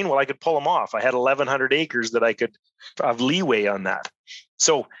to rain, well, I could pull them off. I had 1,100 acres that I could have leeway on that.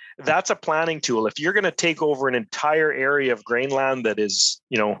 So that's a planning tool. If you're going to take over an entire area of grain land that is,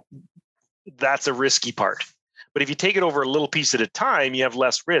 that's a risky part. But if you take it over a little piece at a time, you have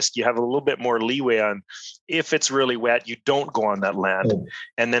less risk. You have a little bit more leeway on if it's really wet, you don't go on that land.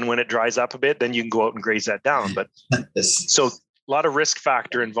 And then when it dries up a bit, then you can go out and graze that down. But so a lot of risk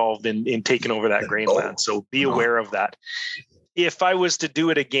factor involved in taking over that grain land. So be aware of that. If I was to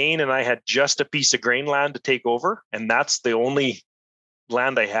do it again and I had just a piece of grain land to take over, and that's the only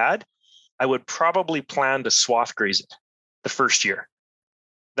land I had, I would probably plan to swath graze it the first year.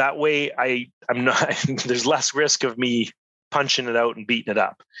 That way I'm not, there's less risk of me punching it out and beating it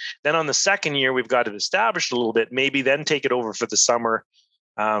up. Then on the second year, we've got it established a little bit, maybe then take it over for the summer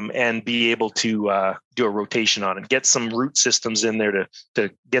and be able to do a rotation on it, get some root systems in there to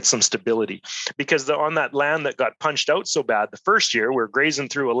get some stability. Because on that land that got punched out so bad, the first year we're grazing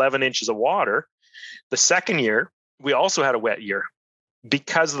through 11 inches of water. The second year, we also had a wet year.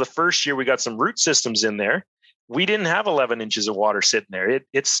 Because of the first year, we got some root systems in there. We didn't have 11 inches of water sitting there.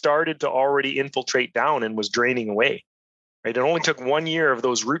 It started to already infiltrate down and was draining away. Right? It only took 1 year of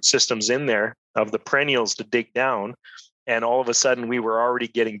those root systems in there, of the perennials, to dig down. And all of a sudden, we were already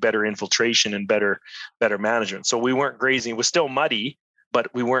getting better infiltration and better management. So we weren't grazing. It was still muddy,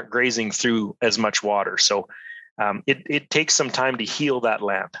 but we weren't grazing through as much water. So it takes some time to heal that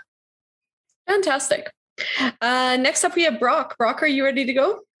land. Fantastic. Next up, we have Brock. Brock, are you ready to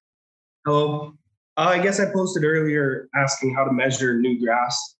go? Hello. I guess I posted earlier asking how to measure new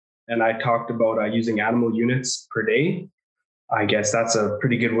grass, and I talked about using animal units per day. I guess that's a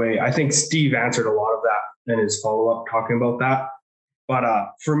pretty good way. I think Steve answered a lot of that in his follow-up talking about that. But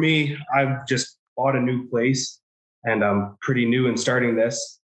for me, I've just bought a new place, and I'm pretty new in starting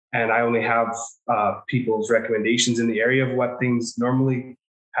this, and I only have people's recommendations in the area of what things normally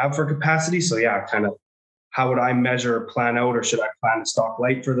have for capacity. So yeah, kind of how would I measure or plan out, or should I plan to stock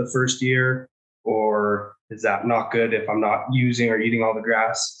light for the first year? Or is that not good if I'm not using or eating all the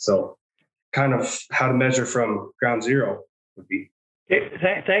grass? So kind of how to measure from ground zero would be.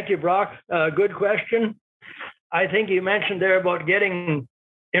 Thank you, Brock. Good question. I think you mentioned there about getting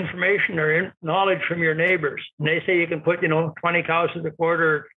information or knowledge from your neighbors. And they say you can put, 20 cows to the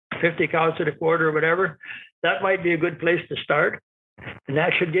quarter, 50 cows to the quarter, or whatever. That might be a good place to start. And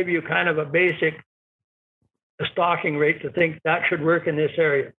that should give you kind of a basic stocking rate to think that should work in this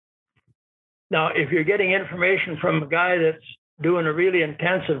area. Now, if you're getting information from a guy that's doing a really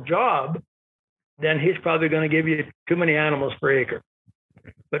intensive job, then he's probably going to give you too many animals per acre.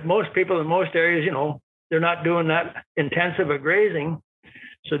 But most people in most areas, they're not doing that intensive a grazing.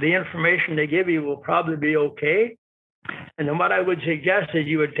 So the information they give you will probably be okay. And then what I would suggest is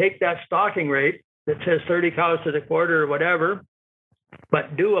you would take that stocking rate that says 30 cows to the quarter or whatever,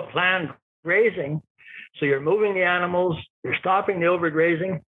 but do a planned grazing. So you're moving the animals, you're stopping the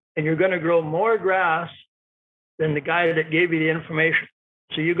overgrazing, and you're going to grow more grass than the guy that gave you the information.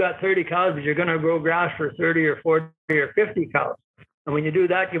 So you got 30 cows, but you're going to grow grass for 30 or 40 or 50 cows. And when you do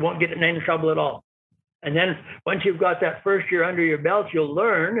that, you won't get in any trouble at all. And then once you've got that first year under your belt, you'll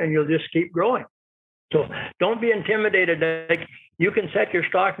learn and you'll just keep growing. So don't be intimidated. Like, you can set your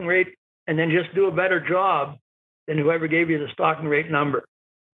stocking rate and then just do a better job than whoever gave you the stocking rate number.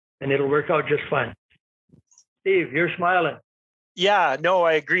 And it'll work out just fine. Steve, you're smiling. Yeah, no,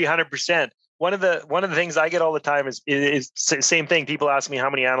 I agree 100%. One of the things I get all the time is same thing. People ask me how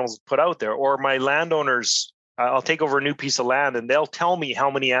many animals put out there, or my landowners, I'll take over a new piece of land and they'll tell me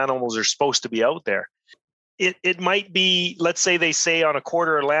how many animals are supposed to be out there. It might be, let's say they say on a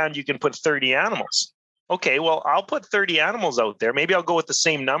quarter of land, you can put 30 animals. Okay, well, I'll put 30 animals out there. Maybe I'll go with the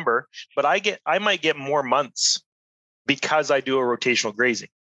same number, but I might get more months because I do a rotational grazing,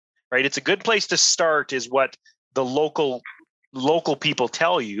 right? It's a good place to start is what the local people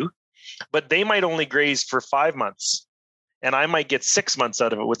tell you, but they might only graze for 5 months and I might get 6 months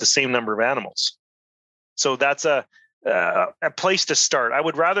out of it with the same number of animals. So that's a place to start. I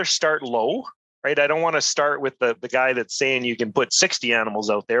would rather start low, right? I don't want to start with the guy that's saying you can put 60 animals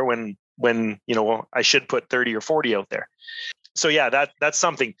out there when I should put 30 or 40 out there. So yeah, that's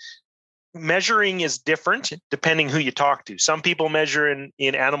something. Measuring is different depending who you talk to. Some people measure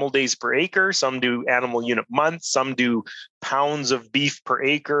in animal days per acre. Some do animal unit months. Some do pounds of beef per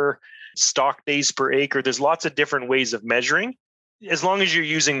acre, stock days per acre. There's lots of different ways of measuring. As long as you're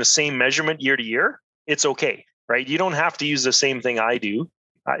using the same measurement year to year, it's okay, right? You don't have to use the same thing I do.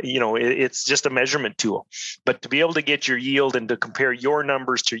 It's just a measurement tool. But to be able to get your yield and to compare your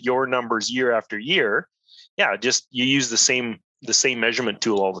numbers to your numbers year after year, yeah, just you use the same measurement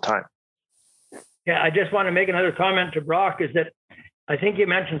tool all the time. Yeah, I just want to make another comment to Brock, is that I think you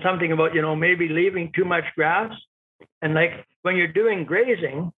mentioned something about, maybe leaving too much grass. And like when you're doing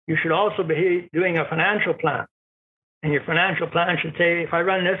grazing, you should also be doing a financial plan. And your financial plan should say, if I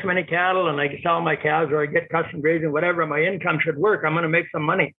run this many cattle and I sell my calves or I get custom grazing, whatever, my income should work. I'm going to make some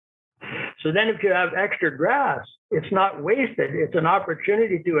money. So then if you have extra grass, it's not wasted. It's an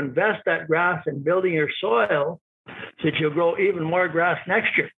opportunity to invest that grass in building your soil so that you'll grow even more grass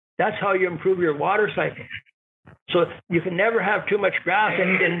next year. That's how you improve your water cycle. So you can never have too much grass.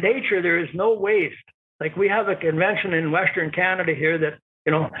 And in nature, there is no waste. Like we have a convention in Western Canada here that,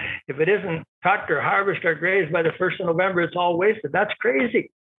 if it isn't cut or harvested or grazed by the 1st of November, it's all wasted. That's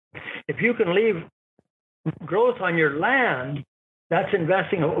crazy. If you can leave growth on your land, that's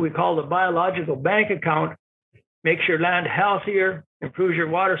investing in what we call the biological bank account, makes your land healthier, improves your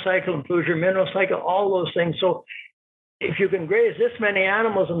water cycle, improves your mineral cycle, all those things. So if you can graze this many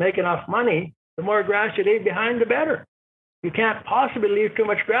animals and make enough money, the more grass you leave behind, the better. You can't possibly leave too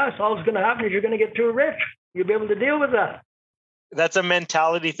much grass. All that's going to happen is you're going to get too rich. You'll be able to deal with that. That's a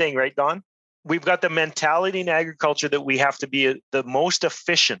mentality thing, right, Don? We've got the mentality in agriculture that we have to be the most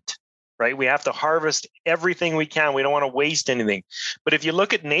efficient, right? We have to harvest everything we can. We don't want to waste anything. But if you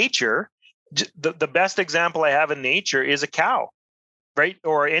look at nature, the best example I have in nature is a cow, right?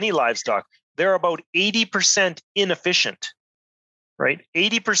 Or any livestock. They're about 80% inefficient, right?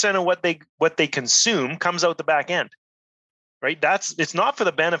 80% of what they consume comes out the back end, right? It's not for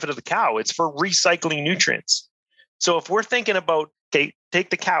the benefit of the cow. It's for recycling nutrients. So if we're thinking about, okay,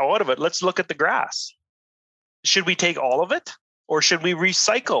 take the cow out of it, let's look at the grass. Should we take all of it or should we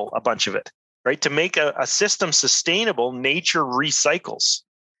recycle a bunch of it, right? To make a system sustainable, nature recycles,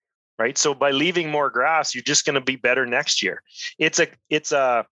 right? So by leaving more grass, you're just going to be better next year. It's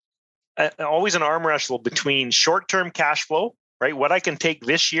always an arm wrestle between short-term cash flow, right? What I can take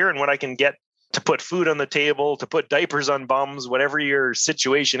this year and what I can get to put food on the table, to put diapers on bums, whatever your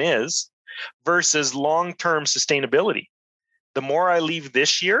situation is, versus long-term sustainability. The more I leave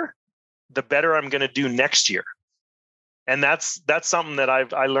this year, the better I'm going to do next year. And that's something that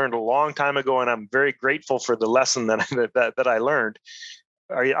I learned a long time ago, and I'm very grateful for the lesson that I learned.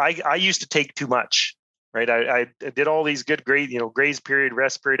 I used to take too much, right? I did all these good graze period,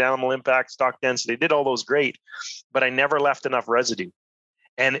 rest period, animal impact, stock density, did all those great, but I never left enough residue.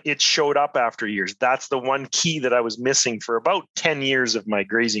 And it showed up after years. That's the one key that I was missing for about 10 years of my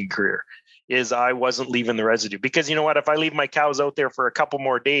grazing career, is I wasn't leaving the residue. Because you know what, if I leave my cows out there for a couple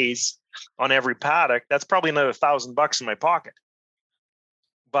more days on every paddock, that's probably another $1,000 in my pocket.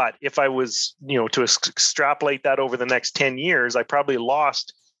 But if I was, to extrapolate that over the next 10 years, I probably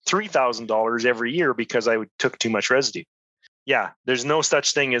lost $3,000 every year because I took too much residue. Yeah, there's no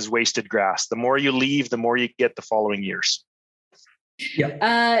such thing as wasted grass. The more you leave, the more you get the following years.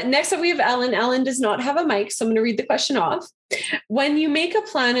 Yeah. Next up, we have Ellen. Ellen does not have a mic, so I'm going to read the question off. When you make a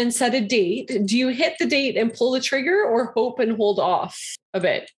plan and set a date, do you hit the date and pull the trigger, or hope and hold off a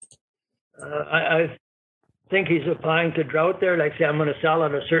bit? I think he's applying to drought there. Like, say, I'm going to sell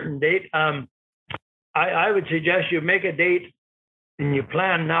at a certain date. I would suggest you make a date and you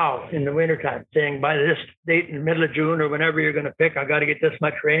plan now in the wintertime, saying by this date in the middle of June or whenever you're going to pick, I got to get this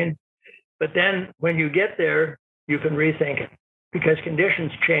much rain. But then when you get there, you can rethink it because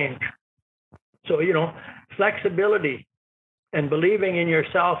conditions change. So, flexibility and believing in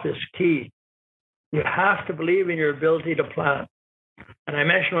yourself is key. You have to believe in your ability to plan. And I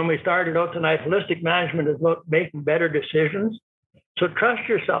mentioned when we started out tonight, holistic management is about making better decisions. So trust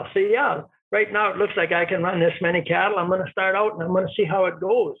yourself. Say, yeah, right now it looks like I can run this many cattle. I'm going to start out and I'm going to see how it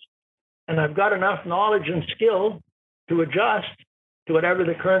goes. And I've got enough knowledge and skill to adjust to whatever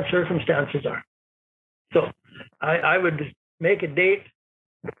the current circumstances are. So I would make a date.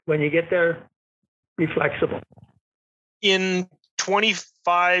 When you get there, be flexible. In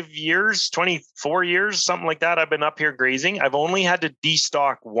 24 years, something like that, I've been up here grazing. I've only had to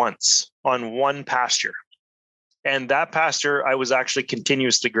destock once on one pasture. And that pasture, I was actually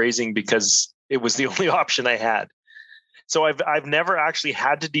continuously grazing because it was the only option I had. So I've never actually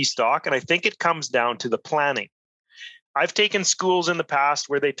had to destock. And I think it comes down to the planning. I've taken schools in the past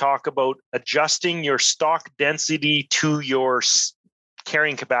where they talk about adjusting your stock density to your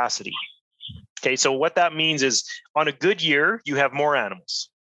carrying capacity. Okay, so what that means is on a good year, you have more animals.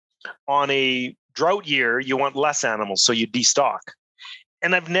 On a drought year, you want less animals, so you destock.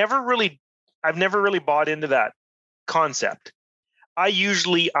 And I've never really bought into that concept. I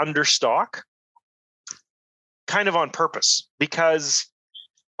usually understock kind of on purpose, because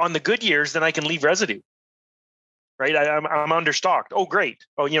on the good years, then I can leave residue. Right, I'm understocked. Oh, great.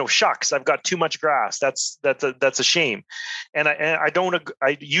 Oh, shucks, I've got too much grass. That's a shame. And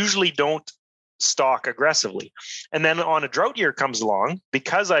I usually don't stock aggressively. And then on a drought year comes along,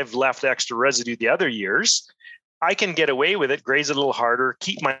 because I've left extra residue the other years, I can get away with it, graze a little harder,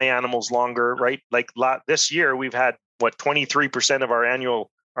 keep my animals longer. Right, like this year we've had 23% of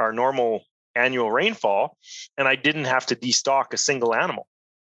our normal annual rainfall, and I didn't have to destock a single animal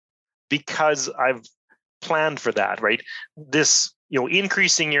because I've planned for that, right? This,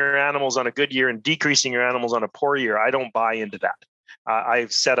 increasing your animals on a good year and decreasing your animals on a poor year, I don't buy into that.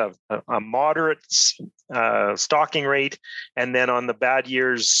 I've set a moderate stocking rate, and then on the bad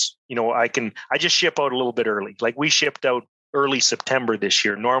years, I just ship out a little bit early. Like we shipped out early September this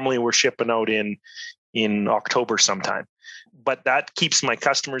year. Normally we're shipping out in October sometime, but that keeps my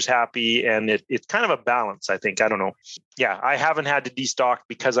customers happy, and it's kind of a balance, I think. I don't know. Yeah, I haven't had to destock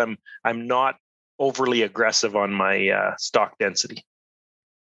because I'm not overly aggressive on my stock density.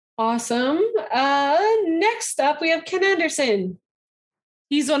 Awesome. Next up, we have Ken Anderson.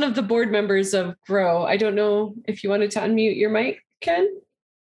 He's one of the board members of Grow. I don't know if you wanted to unmute your mic, Ken.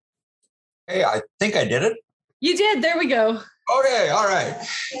 Hey, I think I did it. You did. There we go. Okay. All right.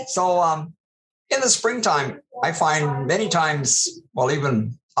 So in the springtime, I find many times, well,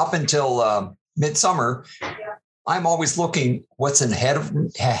 even up until midsummer, I'm always looking what's ahead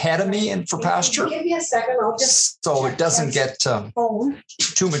of me and for pasture. Give me a second. I'll just so it doesn't get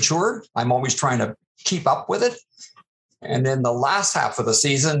too mature. I'm always trying to keep up with it. And then the last half of the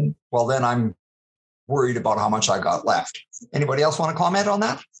season, well, then I'm worried about how much I got left. Anybody else want to comment on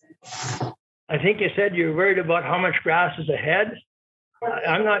that? I think you said you're worried about how much grass is ahead.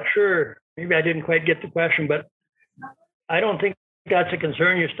 I'm not sure. Maybe I didn't quite get the question, but I don't think that's a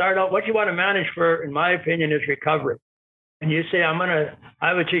concern. You start out, what you want to manage for, in my opinion, is recovery. And you say,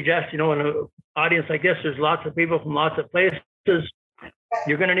 I would suggest, in an audience like this, there's lots of people from lots of places.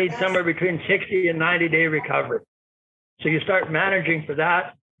 You're going to need somewhere between 60 and 90-day recovery. So you start managing for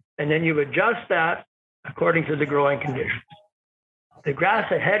that, and then you adjust that according to the growing conditions. The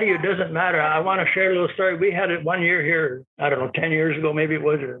grass ahead of you doesn't matter. I want to share a little story. We had it one year here, 10 years ago, maybe it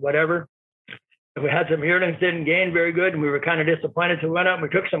was, or whatever. We had some yearlings didn't gain very good, and we were kind of disappointed. So we went out and we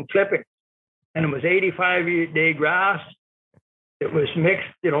took some clipping, and it was 85-day grass. It was mixed,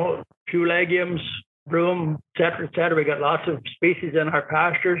 few legumes, broom, et cetera, et cetera. We got lots of species in our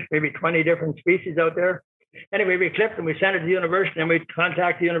pastures, maybe 20 different species out there. Anyway, we clipped and we sent it to the university, and we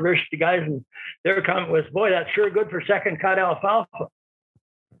contacted the university guys, and their comment was, boy, that's sure good for second cut alfalfa.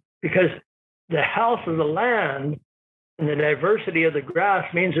 Because the health of the land and the diversity of the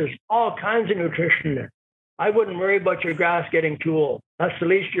grass means there's all kinds of nutrition there. I wouldn't worry about your grass getting too old. That's the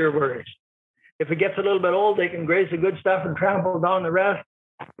least of your worries. If it gets a little bit old, they can graze the good stuff and trample down the rest,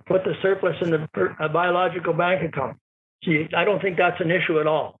 put the surplus in the biological bank account. So I don't think that's an issue at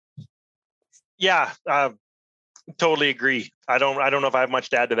all. Yeah, totally agree. I don't know if I have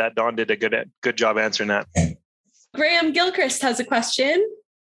much to add to that. Don did a good job answering that. Graham Gilchrist has a question.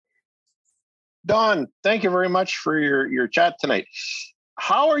 Don, thank you very much for your chat tonight.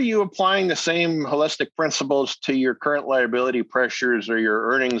 How are you applying the same holistic principles to your current liability pressures or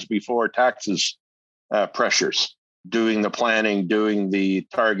your earnings before taxes pressures? Doing the planning, doing the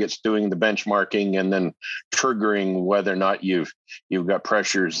targets, doing the benchmarking, and then triggering whether or not you've got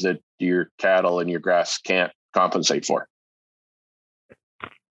pressures that your cattle and your grass can't compensate for.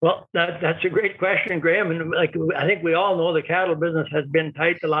 Well, that's a great question, Graham. And I think we all know the cattle business has been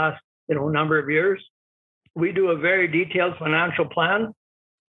tight the last number of years. We do a very detailed financial plan,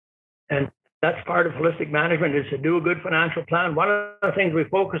 and that's part of holistic management, is to do a good financial plan. One of the things we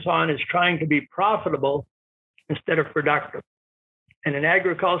focus on is trying to be profitable instead of productive. And in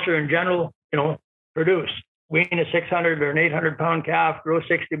agriculture in general, produce. Wean a 600 or an 800 pound calf, grow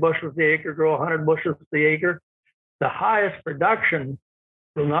 60 bushels the acre, grow 100 bushels the acre. The highest production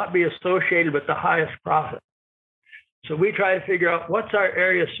will not be associated with the highest profit. So we try to figure out what's our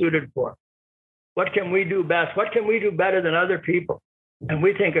area suited for. What can we do best? What can we do better than other people? And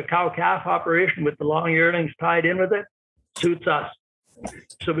we think a cow-calf operation with the long yearlings tied in with it suits us.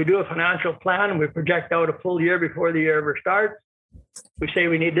 So we do a financial plan and we project out a full year before the year ever starts. We say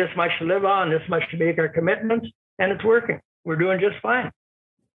we need this much to live on, this much to make our commitments, and it's working. We're doing just fine.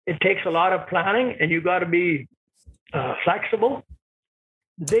 It takes a lot of planning, and you've got to be flexible.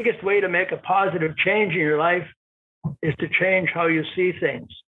 The biggest way to make a positive change in your life is to change how you see things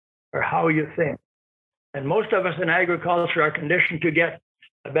or how you think. And most of us in agriculture are conditioned to get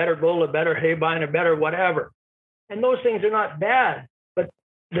a better bull, a better hay bine, a better whatever. And those things are not bad, but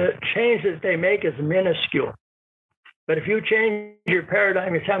the change that they make is minuscule. But if you change your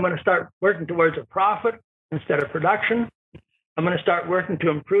paradigm, you say, I'm going to start working towards a profit instead of production. I'm going to start working to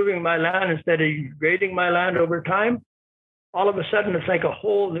improving my land instead of degrading my land over time. All of a sudden, it's like a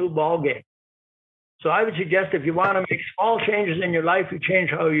whole new ball game. So I would suggest if you want to make small changes in your life, you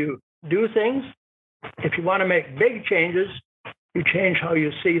change how you do things. If you want to make big changes, you change how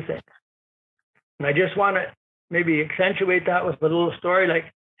you see things. And I just want to maybe accentuate that with a little story. Like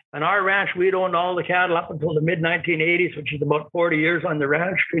on our ranch, we'd owned all the cattle up until the mid-1980s, which is about 40 years on the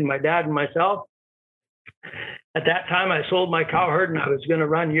ranch between my dad and myself. At that time, I sold my cow herd and I was going to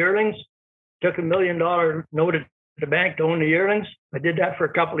run yearlings. Took $1 million note at the bank to own the yearlings. I did that for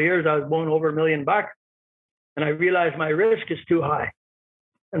a couple of years. I was blowing over $1 million. And I realized my risk is too high.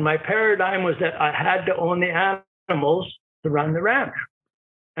 And my paradigm was that I had to own the animals to run the ranch.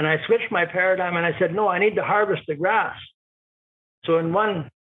 And I switched my paradigm and I said, no, I need to harvest the grass. So in one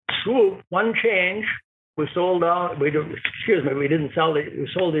swoop, one change, we sold out, we didn't sell we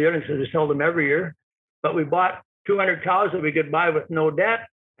sold the yearlings because we sell them every year, but we bought 200 cows that we could buy with no debt.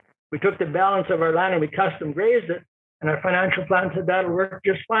 We took the balance of our land and we custom grazed it. And our financial plan said that'll work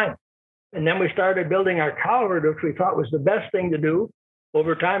just fine. And then we started building our cow herd, which we thought was the best thing to do.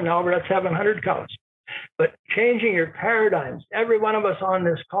 Over time, now we're at 700 cows. But changing your paradigms, every one of us on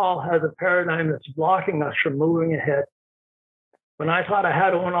this call has a paradigm that's blocking us from moving ahead. When I thought I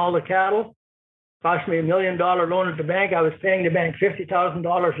had to own all the cattle, it cost me $1 million loan at the bank. I was paying the bank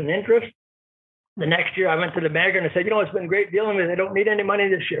 $50,000 in interest. The next year I went to the banker and I said, it's been great dealing with you. I don't need any money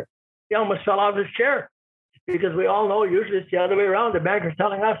this year. He almost fell off his chair because we all know usually it's the other way around. The banker's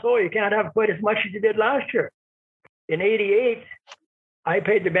telling us, you can't have quite as much as you did last year. In 88, I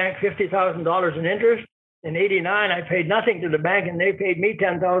paid the bank $50,000 in interest. In 89, I paid nothing to the bank and they paid me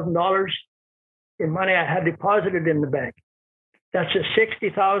 $10,000 in money I had deposited in the bank. That's a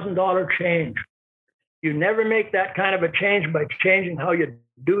 $60,000 change. You never make that kind of a change by changing how you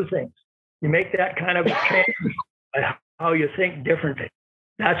do things. You make that kind of a change by how you think differently.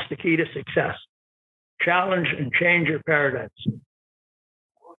 That's the key to success. Challenge and change your paradigms.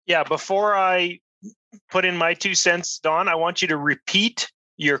 Yeah, before I put in my 2 cents, Don, I want you to repeat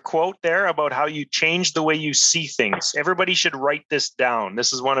your quote there about how you change the way you see things. Everybody should write this down.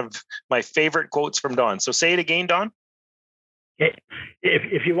 This is one of my favorite quotes from Don. So say it again, Don.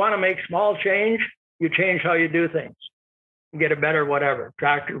 If you want to make small change, you change how you do things. You get a better whatever,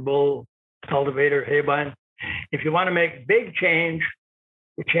 tractor, bull, cultivator, hay bine. If you want to make big change,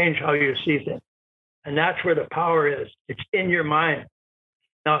 you change how you see things. And that's where the power is. It's in your mind.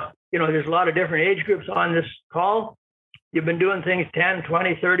 Now, there's a lot of different age groups on this call. You've been doing things 10,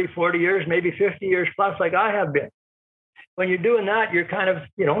 20, 30, 40 years, maybe 50 years plus, like I have been. When you're doing that, you're kind of,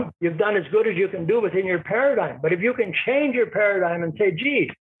 you've done as good as you can do within your paradigm. But if you can change your paradigm and say, gee,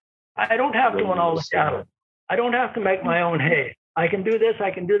 I don't have to own all the cattle. I don't have to make my own hay. I can do this.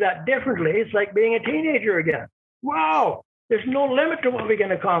 I can do that differently. It's like being a teenager again. Wow. There's no limit to what we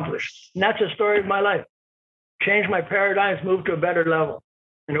can accomplish. And that's the story of my life. Change my paradigms, move to a better level.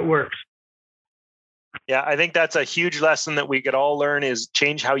 And it works. Yeah, I think that's a huge lesson that we could all learn is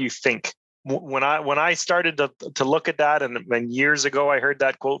change how you think. When I started to look at that, and years ago I heard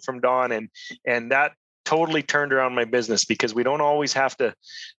that quote from Don, and that totally turned around my business, because we don't always have to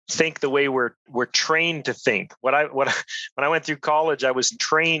think the way we're trained to think. When I went through college, I was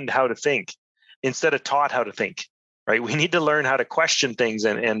trained how to think instead of taught how to think. Right? We need to learn how to question things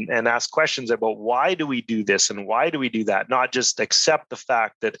and ask questions about why do we do this and why do we do that, not just accept the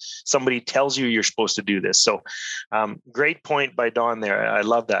fact that somebody tells you you're supposed to do this. So great point by Don there. I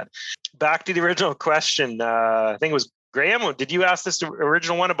love that. Back to the original question. I think it was Graham. Did you ask this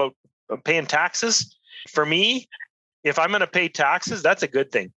original one about paying taxes? For me, if I'm going to pay taxes, that's a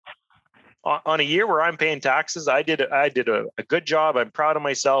good thing. On a year where I'm paying taxes, I did a good job. I'm proud of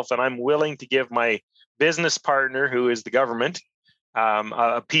myself, and I'm willing to give my business partner, who is the government,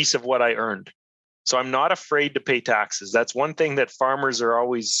 a piece of what I earned. So I'm not afraid to pay taxes. That's one thing that farmers are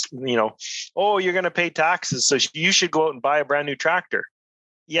always, oh, you're going to pay taxes, so you should go out and buy a brand new tractor.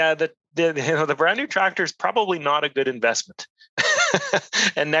 Yeah, the brand new tractor is probably not a good investment.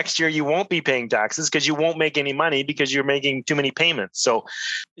 And next year you won't be paying taxes because you won't make any money because you're making too many payments. So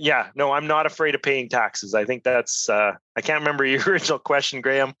yeah, no, I'm not afraid of paying taxes. I think that's, I can't remember your original question,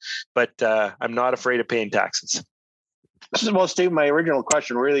 Graham, but I'm not afraid of paying taxes. Well, Steve, my original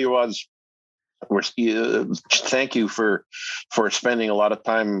question really was, thank you for spending a lot of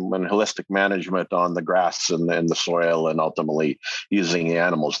time on holistic management on the grass and the soil and ultimately using the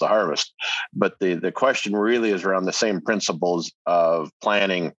animals to harvest. But the question really is around the same principles of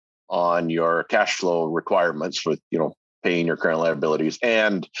planning on your cash flow requirements with, paying your current liabilities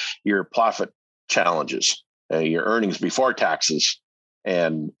and your profit challenges, your earnings before taxes.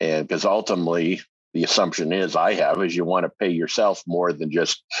 And because ultimately, the assumption is you want to pay yourself more than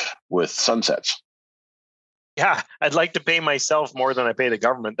just with sunsets. Yeah, I'd like to pay myself more than I pay the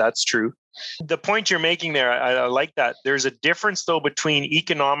government. That's true. The point you're making there, I like that. There's a difference, though, between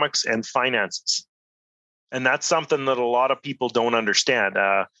economics and finances. And that's something that a lot of people don't understand.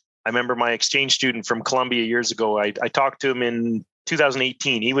 I remember my exchange student from Columbia years ago. I talked to him in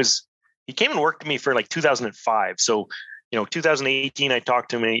 2018. He came and worked with me for like 2005. So 2018, I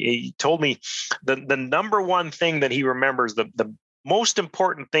talked to him and he told me the number one thing that he remembers, the most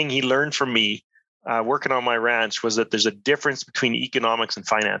important thing he learned from me working on my ranch was that there's a difference between economics and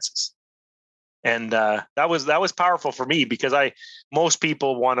finances. And that was powerful for me because most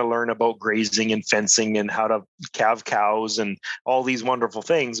people want to learn about grazing and fencing and how to calve cows and all these wonderful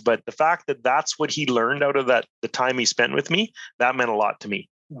things. But the fact that that's what he learned out of the time he spent with me, that meant a lot to me.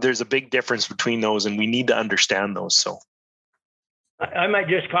 There's a big difference between those, and we need to understand those. So I might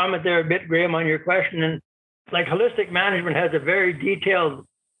just comment there a bit, Graham, on your question. And like holistic management has a very detailed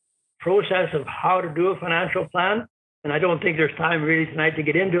process of how to do a financial plan. And I don't think there's time really tonight to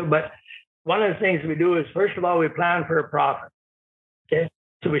get into it. But one of the things we do is, first of all, we plan for a profit. Okay.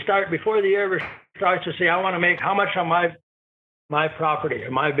 So we start before the year ever starts to say, I want to make how much on my property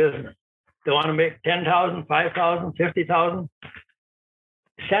or my business. Do I want to make 10,000, 5,000, 50,000?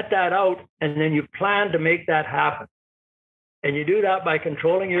 Set that out, and then you plan to make that happen. And you do that by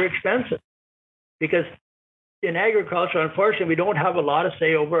controlling your expenses. Because in agriculture, unfortunately, we don't have a lot of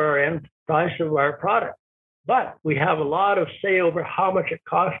say over our end price of our product, but we have a lot of say over how much it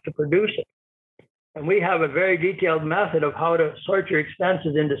costs to produce it. And we have a very detailed method of how to sort your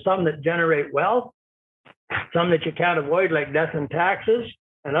expenses into some that generate wealth, some that you can't avoid, like death and taxes,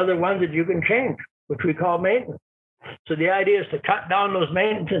 and other ones that you can change, which we call maintenance. So the idea is to cut down those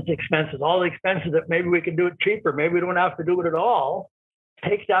maintenance expenses, all the expenses that maybe we could do it cheaper, maybe we don't have to do it at all.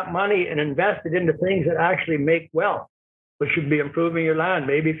 Take that money and invest it into things that actually make wealth, which should be improving your land,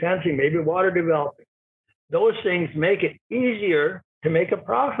 maybe fencing, maybe water developing. Those things make it easier to make a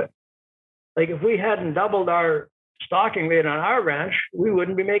profit. Like if we hadn't doubled our stocking rate on our ranch, we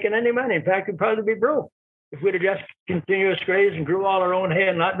wouldn't be making any money. In fact, we'd probably be broke. If we'd have just continuous grazed and grew all our own hay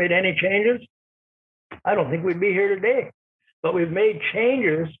and not made any changes, I don't think we'd be here today. But we've made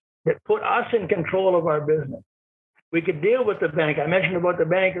changes that put us in control of our business. We could deal with the bank. I mentioned about the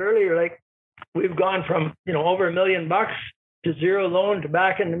bank earlier. Like we've gone from over $1 million to zero loan to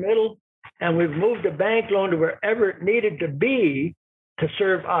back in the middle. and we've moved the bank loan to wherever it needed to be to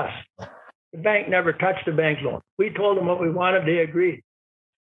serve us. The bank never touched the bank loan. We told them what we wanted, they agreed.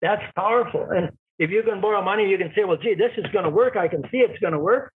 That's powerful. And if you can borrow money, you can say, well, gee, this is going to work. I can see it's going to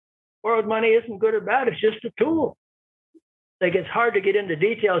work. Borrowed money isn't good or bad. It's just a tool. Like, it's hard to get into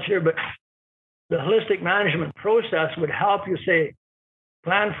details here, but the holistic management process would help you say,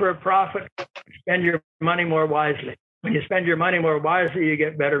 plan for a profit, spend your money more wisely. When you spend your money more wisely, you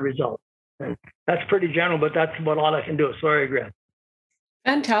get better results. And that's pretty general, but that's about all I can do. Sorry, Greg.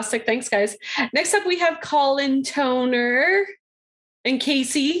 Fantastic. Thanks, guys. Next up, we have Colin Toner and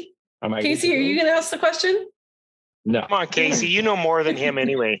Casey. Casey, are you going to ask the question? No. Come on, Casey. You know more than him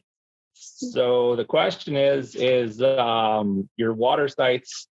anyway. So the question is your water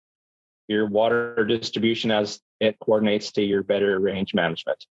sites, your water distribution as it coordinates to your better range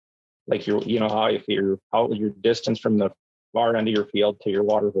management. Like how your distance from the far end of your field to your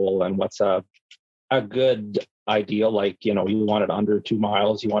water hole, and what's a good ideal, like, you want it under 2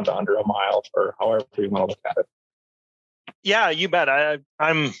 miles, you want it under a mile, or however you want to look at it. Yeah, you bet.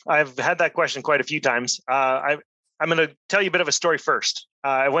 I've had that question quite a few times. I'm going to tell you a bit of a story first.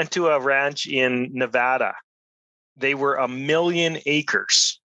 I went to a ranch in Nevada. They were 1 million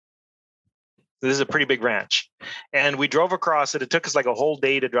acres. This is a pretty big ranch. And we drove across it. It took us like a whole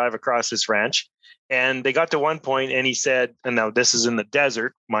day to drive across this ranch. And they got to one point and he said, and now this is in the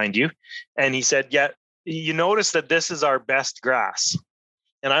desert, mind you. And he said, yeah, you notice that this is our best grass.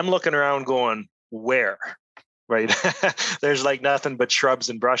 And I'm looking around going, where? Right? There's like nothing but shrubs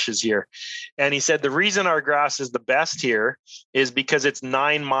and brushes here. And he said, the reason our grass is the best here is because it's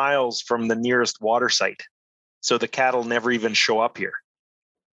 9 miles from the nearest water site. So the cattle never even show up here.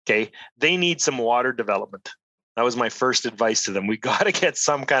 Okay. They need some water development. That was my first advice to them. We got to get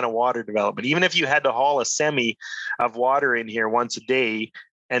some kind of water development. Even if you had to haul a semi of water in here once a day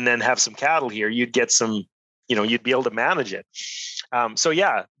and then have some cattle here, you'd get some, you'd be able to manage it. So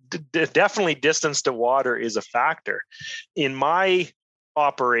yeah, definitely distance to water is a factor. In my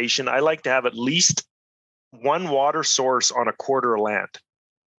operation, I like to have at least one water source on a quarter of land.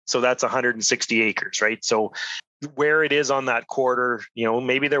 So that's 160 acres, right? So where it is on that quarter,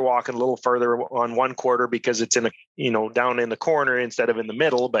 maybe they're walking a little further on one quarter because it's in down in the corner instead of in the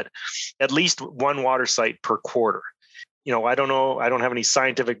middle, but at least one water site per quarter. I don't know. I don't have any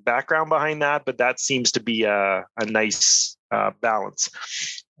scientific background behind that, but that seems to be a nice balance.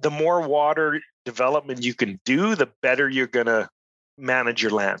 The more water development you can do, the better you're going to manage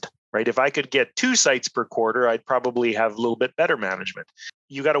your land, right? If I could get 2 sites per quarter, I'd probably have a little bit better management.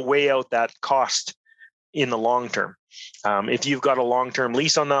 You got to weigh out that cost in the long term. If you've got a long-term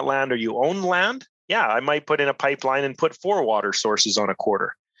lease on that land or you own land, yeah, I might put in a pipeline and put 4 water sources on a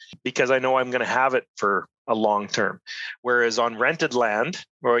quarter because I know I'm going to have it for a long term. Whereas on rented land,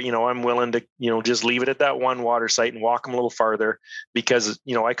 or, I'm willing to, just leave it at that one water site and walk them a little farther because,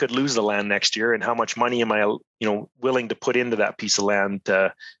 I could lose the land next year. And how much money am I, willing to put into that piece of land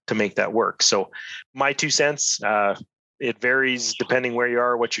to make that work? So my 2 cents, it varies depending where you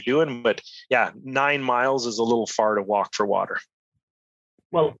are, what you're doing. But yeah, 9 miles is a little far to walk for water.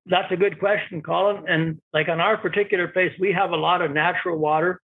 Well, that's a good question, Colin. And like on our particular place, we have a lot of natural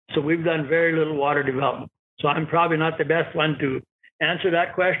water. So we've done very little water development. So I'm probably not the best one to answer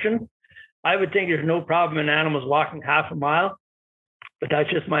that question. I would think there's no problem in animals walking half a mile, but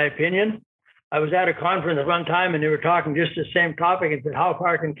that's just my opinion. I was at a conference at one time and they were talking just the same topic and said, how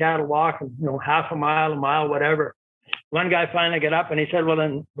far can cattle walk? And, half a mile, whatever. One guy finally got up and he said, well,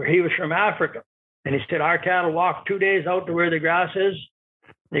 then he was from Africa. And he said, our cattle walk 2 days out to where the grass is.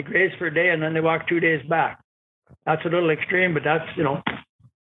 They graze for a day and then they walk 2 days back. That's a little extreme, but that's,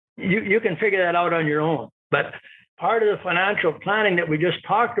 you can figure that out on your own. But part of the financial planning that we just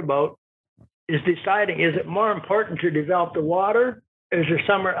talked about is deciding, is it more important to develop the water? Is there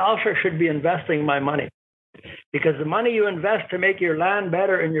somewhere else I should be investing my money? Because the money you invest to make your land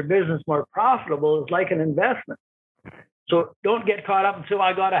better and your business more profitable is like an investment. So don't get caught up and say, well,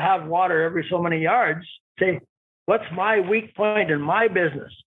 I got to have water every so many yards. Say, what's my weak point in my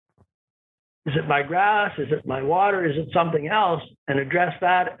business? Is it my grass? Is it my water? Is it something else? And address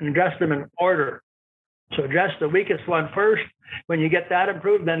that and address them in order. So address the weakest one first. When you get that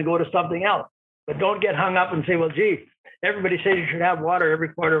improved, then go to something else. But don't get hung up and say, well, gee, everybody says you should have water every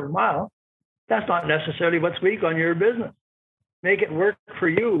quarter of a mile. That's not necessarily what's weak on your business. Make it work for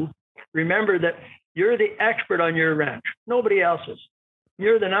you. Remember that you're the expert on your ranch. Nobody else is.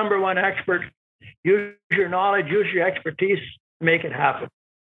 You're the number one expert. Use your knowledge, use your expertise, make it happen.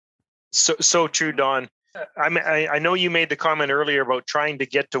 So true, Don. I know you made the comment earlier about trying to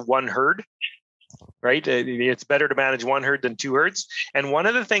get to one herd. right? It's better to manage one herd than two herds. And one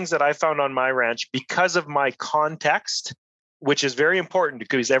of the things that I found on my ranch, because of my context, which is very important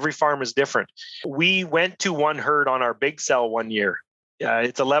because every farm is different, we went to one herd on our big cell one year.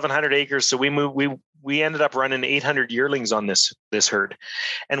 It's 1,100 acres, so we ended up running 800 yearlings on this herd.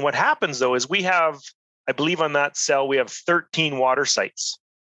 And what happens though is we have, I believe on that cell, we have 13 water sites.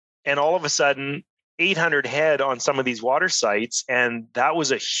 And all of a sudden, 800 head on some of these water sites. And that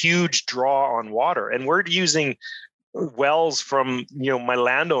was a huge draw on water. And we're using wells from, my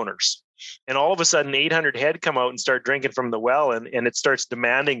landowners. And all of a sudden, 800 head come out and start drinking from the well, and it starts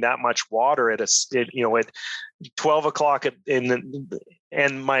demanding that much water at 12 o'clock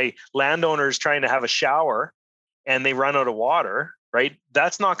and my landowner is trying to have a shower, and they run out of water. Right?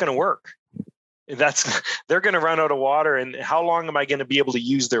 That's not going to work. They're going to run out of water, and how long am I going to be able to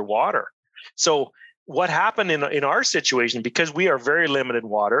use their water? So what happened in our situation, because we are very limited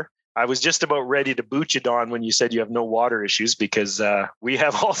water, I was just about ready to boot you, Don, when you said you have no water issues, because we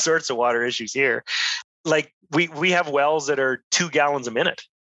have all sorts of water issues here. Like we have wells that are 2 gallons a minute.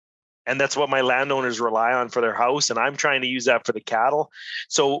 And that's what my landowners rely on for their house. And I'm trying to use that for the cattle.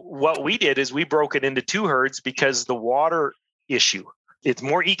 So what we did is we broke it into 2 herds because the water issue. It's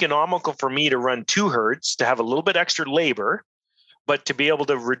more economical for me to run 2 herds, to have a little bit extra labor, but to be able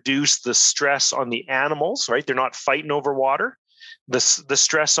to reduce the stress on the animals, right? They're not fighting over water. The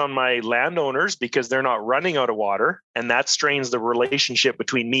stress on my landowners, because they're not running out of water, and that strains the relationship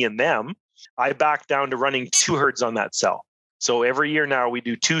between me and them. I back down to running 2 herds on that cell. So every year now we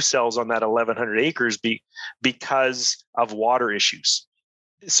do 2 cells on that 1,100 acres because of water issues.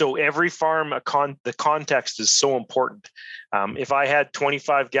 So every farm, the context is so important. If I had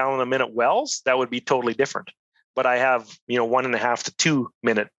 25 gallon a minute wells, that would be totally different. But I have 1.5 to 2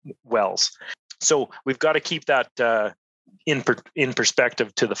 minute wells. So we've got to keep that in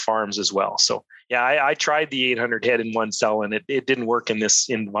perspective to the farms as well. So yeah, I tried the 800 head in one cell, and it didn't work in this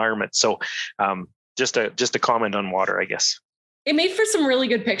environment. So just a comment on water, I guess. It made for some really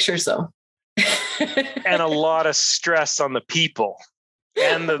good pictures though. And a lot of stress on the people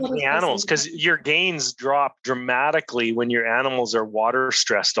and the animals, because your gains drop dramatically when your animals are water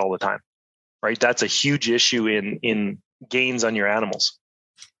stressed all the time, right? That's a huge issue in gains on your animals.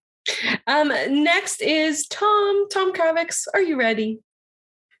 Next is Tom Kravix. Are you ready?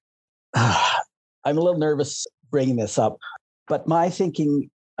 I'm a little nervous bringing this up, but my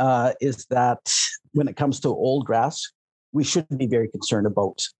thinking is that when it comes to old grass, we shouldn't be very concerned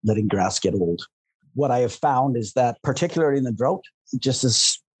about letting grass get old. What I have found is that, particularly in the drought, just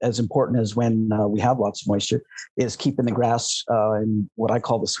as important as when we have lots of moisture, is keeping the grass in what I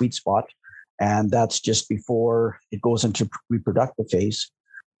call the sweet spot. And that's just before it goes into reproductive phase.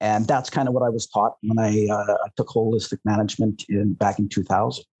 And that's kind of what I was taught when I took holistic management back in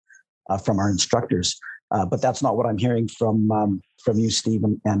 2000 from our instructors. But that's not what I'm hearing from you, Steve,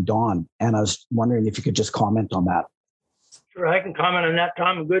 and Don. And I was wondering if you could just comment on that. Sure, I can comment on that,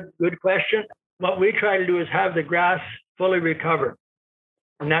 Tom. Good question. What we try to do is have the grass fully recovered.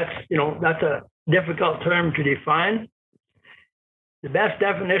 And that's a difficult term to define. The best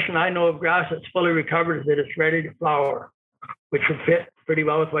definition I know of grass that's fully recovered is that it's ready to flower, which would fit pretty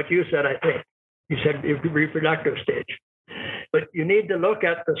well with what you said, I think. You said the reproductive stage. But you need to look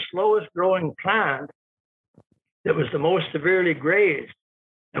at the slowest growing plant that was the most severely grazed.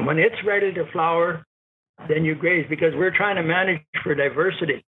 And when it's ready to flower, then you graze, because we're trying to manage for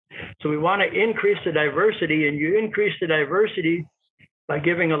diversity. So we want to increase the diversity, and you increase the diversity by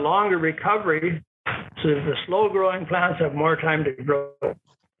giving a longer recovery so that the slow growing plants have more time to grow.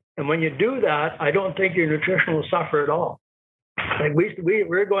 And when you do that, I don't think your nutrition will suffer at all. Like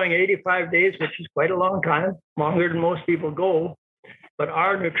we're going 85 days, which is quite a long time, longer than most people go, but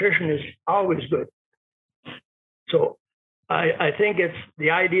our nutrition is always good. So I think it's the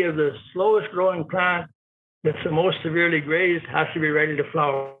idea of the slowest growing plant that's the most severely grazed has to be ready to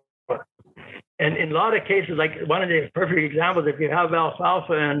flower. And in a lot of cases, like one of the perfect examples, if you have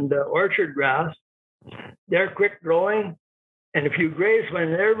alfalfa and orchard grass, they're quick growing. And if you graze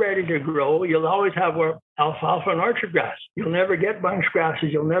when they're ready to grow, you'll always have alfalfa and orchard grass. You'll never get bunch grasses.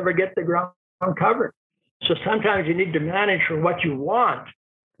 You'll never get the ground covered. So sometimes you need to manage for what you want,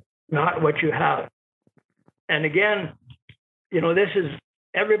 not what you have. And again,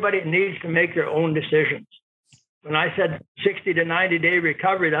 everybody needs to make their own decisions. When I said 60 to 90 day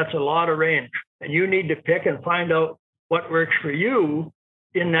recovery, that's a lot of range. And you need to pick and find out what works for you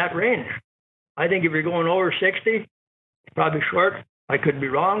in that range. I think if you're going over 60, it's probably short. I could be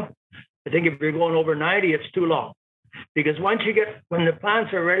wrong. I think if you're going over 90, it's too long. Because when the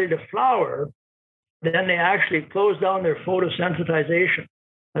plants are ready to flower, then they actually close down their photosensitization.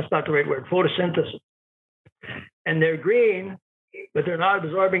 That's not the right word, photosynthesis. And they're green, but they're not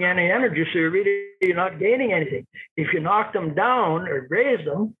absorbing any energy, so you're not gaining anything. If you knock them down or graze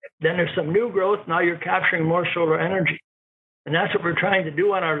them, then there's some new growth. Now you're capturing more solar energy. And that's what we're trying to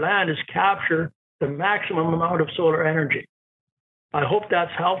do on our land, is capture the maximum amount of solar energy. I hope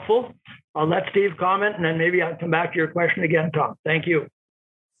that's helpful. I'll let Steve comment, and then maybe I'll come back to your question again, Tom. Thank you.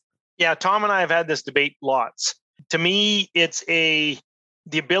 Yeah, Tom and I have had this debate lots. To me, it's the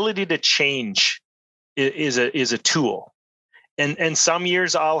ability to change is a tool. And some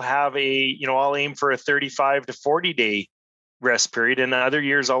years I'll have I'll aim for a 35 to 40 day rest period, and other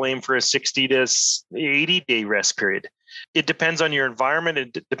years I'll aim for a 60 to 80 day rest period. It depends on your environment.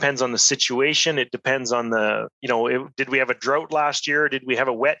 It depends on the situation. It depends on did we have a drought last year? Or did we have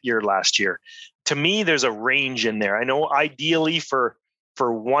a wet year last year? To me, there's a range in there. I know ideally for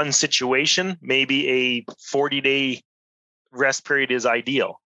one situation, maybe a 40-day rest period is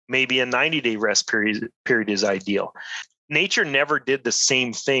ideal. Maybe a 90-day rest period is ideal. Nature never did the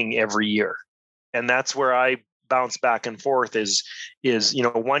same thing every year. And that's where I bounce back and forth is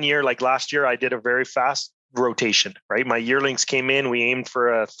 1 year, like last year, I did a very fast rotation, right? My yearlings came in, we aimed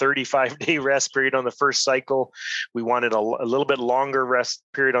for a 35-day rest period on the first cycle. We wanted a little bit longer rest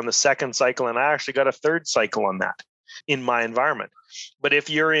period on the second cycle. And I actually got a third cycle on that in my environment. But if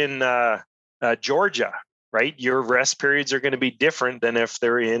you're in Georgia, right, your rest periods are going to be different than if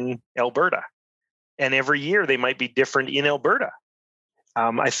they're in Alberta. And every year they might be different in Alberta.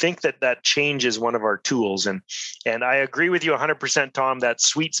 I think that change is one of our tools. And I agree with you 100%, Tom, that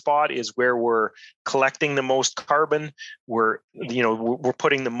sweet spot is where we're collecting the most carbon. We're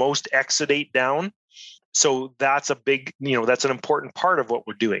putting the most exudate down. So that's that's an important part of what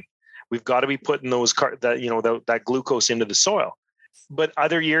we're doing. We've got to be putting that glucose into the soil. But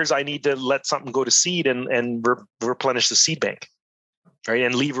other years I need to let something go to seed and replenish the seed bank. Right,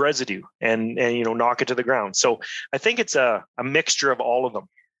 and leave residue and knock it to the ground. So I think it's a mixture of all of them.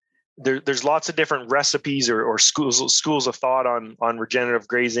 There's lots of different recipes or schools of thought on regenerative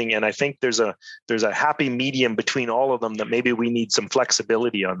grazing, and I think there's a happy medium between all of them that maybe we need some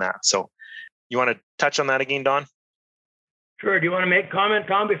flexibility on that. So you want to touch on that again, Don? Sure. Do you want to make a comment,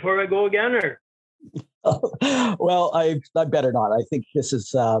 Tom, before I go again, or? Well, I better not. I think this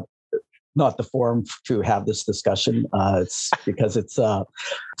is not the forum to have this discussion. It's because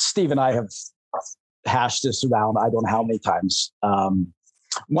Steve and I have hashed this around I don't know how many times.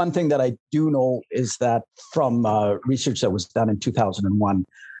 One thing that I do know is that from research that was done in 2001,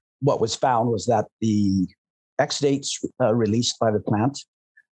 what was found was that the exudates released by the plant,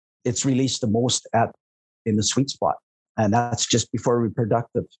 it's released the most in the sweet spot. And that's just before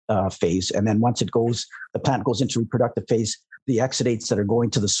reproductive phase. And then once the plant goes into reproductive phase, the exudates that are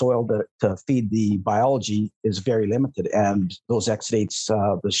going to the soil to feed the biology is very limited. And those exudates,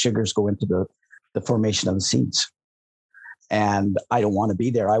 the sugars go into the formation of the seeds. And I don't want to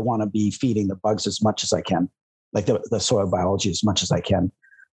be there. I want to be feeding the bugs as much as I can, like the soil biology as much as I can.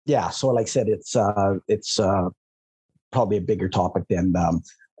 Yeah. So like I said, it's probably a bigger topic than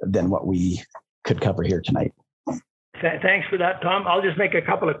what we could cover here tonight. Thanks for that, Tom. I'll just make a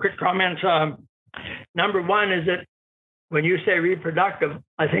couple of quick comments. Number one is that when you say reproductive,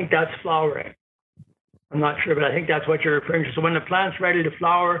 I think that's flowering. I'm not sure, but I think that's what you're referring to. So when the plant's ready to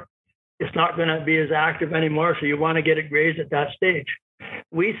flower, it's not going to be as active anymore. So you want to get it grazed at that stage.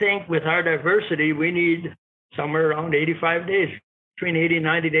 We think with our diversity, we need somewhere around 85 days, between 80 and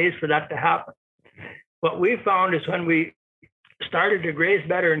 90 days for that to happen. What we found is when we started to graze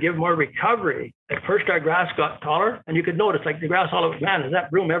better and give more recovery, at first our grass got taller, and you could notice like the grass all over, man, is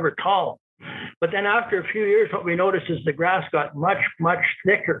that broom ever tall? But then after a few years, what we noticed is the grass got much, much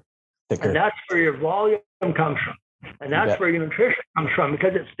thicker. And that's where your volume comes from. And that's where your nutrition comes from,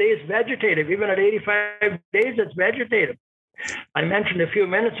 because it stays vegetative. Even at 85 days, it's vegetative. I mentioned a few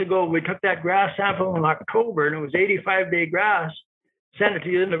minutes ago, we took that grass sample in October, and it was 85-day grass, sent it to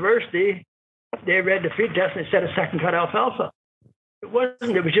university. They read the feed test, and it said a second cut alfalfa. It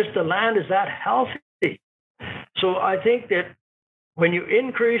wasn't. It was just the land is that healthy. So I think that when you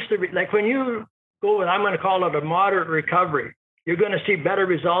increase when you go with, I'm going to call it a moderate recovery, you're going to see better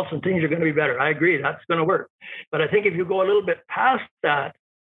results and things are going to be better. I agree, that's going to work. But I think if you go a little bit past that,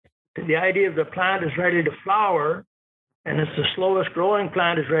 the idea of the plant is ready to flower, and it's the slowest growing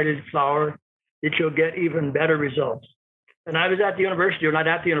plant is ready to flower, that you'll get even better results. And I was at the university, or not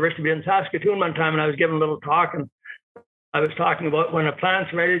at the university, but in Saskatoon one time, and I was giving a little talk, and I was talking about when a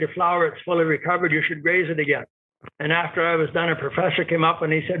plant's ready to flower, it's fully recovered, you should graze it again. And after I was done, a professor came up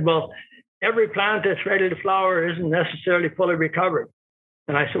and he said, well, every plant that's ready to flower isn't necessarily fully recovered.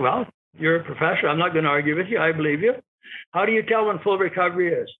 And I said, well, you're a professor. I'm not going to argue with you. I believe you. How do you tell when full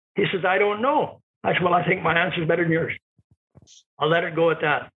recovery is? He says, I don't know. I said, well, I think my answer is better than yours. I'll let it go at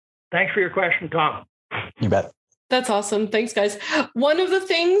that. Thanks for your question, Tom. You bet. That's awesome. Thanks, guys. One of the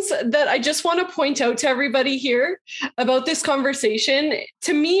things that I just want to point out to everybody here about this conversation,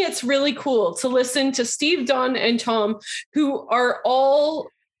 to me, it's really cool to listen to Steve, Don, and Tom, who are all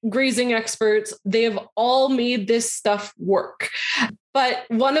grazing experts. They have all made this stuff work. But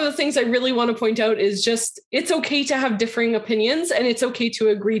one of the things I really want to point out is just it's okay to have differing opinions, and it's okay to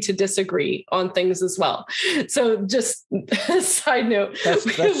agree to disagree on things as well. So just a side note. That's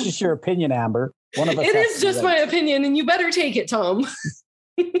just your opinion, Amber. One of us. It is just my opinion, and you better take it, Tom.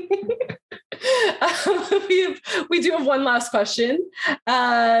 We do have one last question.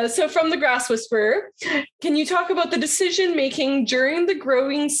 So from the Grass Whisperer, can you talk about the decision making during the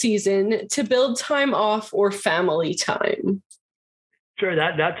growing season to build time off or family time? Sure,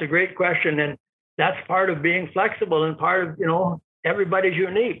 that's a great question, and that's part of being flexible and part of, everybody's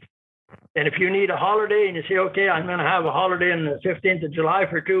unique. And if you need a holiday and you say, okay, I'm going to have a holiday on the 15th of July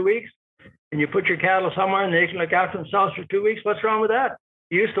for 2 weeks, and you put your cattle somewhere and they can look after themselves for 2 weeks, what's wrong with that?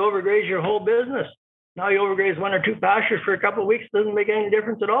 You used to overgraze your whole business. Now you overgraze 1 or 2 pastures for a couple of weeks. It doesn't make any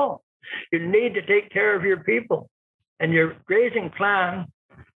difference at all. You need to take care of your people. And your grazing plan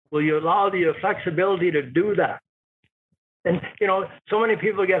will allow you the flexibility to do that. And, so many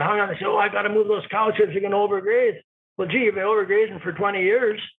people get hung on and say, I got to move those cows if you're going to overgraze. Well, gee, you've been overgrazing for 20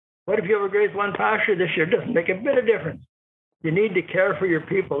 years. What if you overgraze 1 pasture this year? It doesn't make a bit of difference. You need to care for your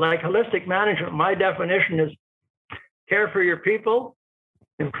people. Like holistic management, my definition is care for your people,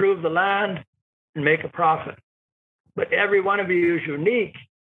 improve the land, and make a profit. But every one of you is unique,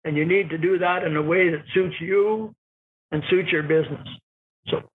 and you need to do that in a way that suits you and suits your business.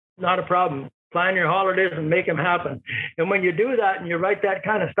 So not a problem. Plan your holidays and make them happen. And when you do that and you write that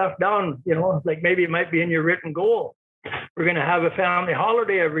kind of stuff down, like maybe it might be in your written goal. We're going to have a family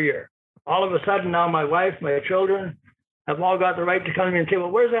holiday every year. All of a sudden now my wife, my children have all got the right to come in and say,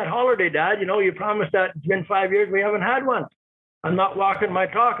 well, where's that holiday, Dad? You promised that it's been 5 years. We haven't had one. I'm not walking my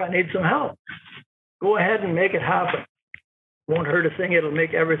talk. I need some help. Go ahead and make it happen. Won't hurt a thing. It'll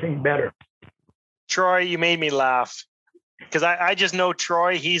make everything better. Troy, you made me laugh. Because I just know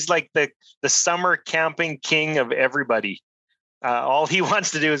Troy, he's like the summer camping king of everybody. All he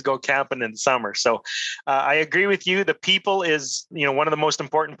wants to do is go camping in the summer. So I agree with you. The people is, one of the most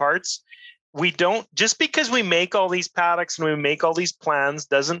important parts. We don't, just because we make all these paddocks and we make all these plans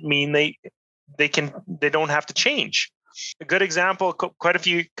doesn't mean they don't have to change. A good example,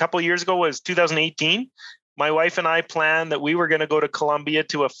 couple of years ago was 2018. My wife and I planned that we were going to go to Colombia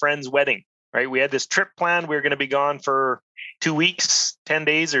to a friend's wedding. Right. We had this trip planned. We were going to be gone for 2 weeks, 10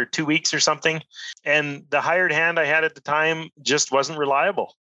 days or 2 weeks or something. And the hired hand I had at the time just wasn't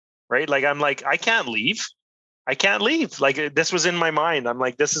reliable. Right. Like, I'm like, I can't leave. Like, this was in my mind. I'm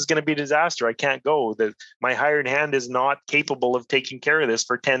like, this is going to be a disaster. I can't go. My hired hand is not capable of taking care of this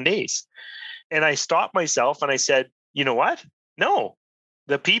for 10 days. And I stopped myself and I said, you know what? No,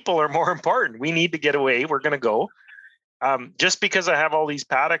 the people are more important. We need to get away. We're going to go. Just because I have all these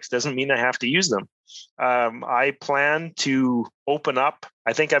paddocks doesn't mean I have to use them. I plan to open up.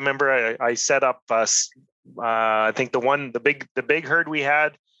 I think I remember I set up. I think the big herd we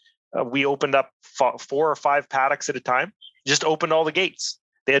had, we opened up 4 or 5 paddocks at a time. Just opened all the gates.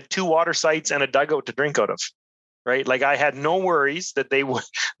 They had 2 water sites and a dugout to drink out of. Right, like I had no worries that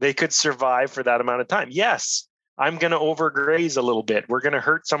they could survive for that amount of time. Yes. I'm going to overgraze a little bit. We're going to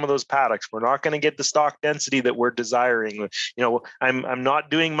hurt some of those paddocks. We're not going to get the stock density that we're desiring. I'm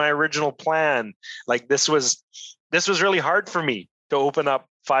not doing my original plan. Like this was really hard for me to open up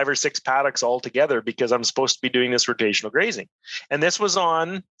 5 or 6 paddocks all together because I'm supposed to be doing this rotational grazing. And this was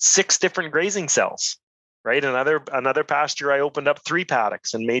on 6 different grazing cells. Right. Another pasture, I opened up 3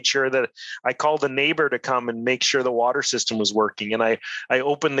 paddocks and made sure that I called a neighbor to come and make sure the water system was working. And I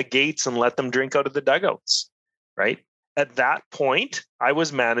opened the gates and let them drink out of the dugouts. Right. At that point, I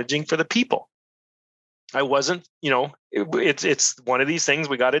was managing for the people. I wasn't, it's one of these things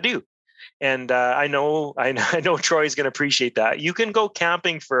we got to do. And I know Troy's going to appreciate that. You can go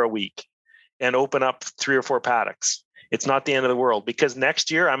camping for a week and open up 3 or 4 paddocks. It's not the end of the world, because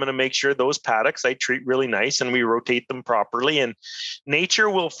next year I'm going to make sure those paddocks I treat really nice and we rotate them properly. And nature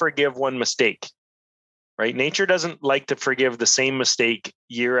will forgive one mistake. Right. Nature doesn't like to forgive the same mistake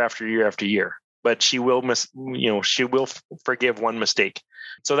year after year after year. But she will forgive one mistake.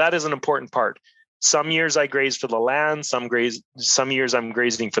 So that is an important part. Some years I graze for the land, some years I'm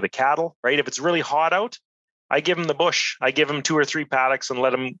grazing for the cattle, right? If it's really hot out, I give them the bush. I give them 2 or 3 paddocks and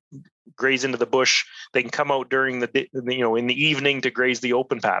let them graze into the bush. They can come out during in the evening to graze the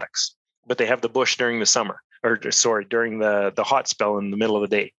open paddocks, but they have the bush during the summer. during the hot spell in the middle of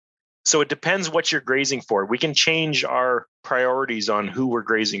the day. So it depends what you're grazing for. We can change our priorities on who we're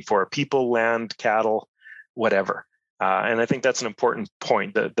grazing for: people, land, cattle, whatever. And I think that's an important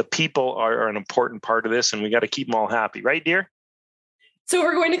point. The people are an important part of this, and we got to keep them all happy, right, dear? So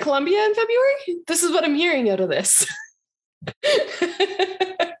we're going to Colombia in February? This is what I'm hearing out of this.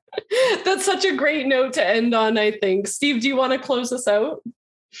 That's such a great note to end on, I think. Steve, do you want to close us out?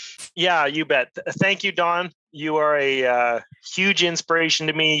 Yeah, you bet. Thank you, Dawn. You are a huge inspiration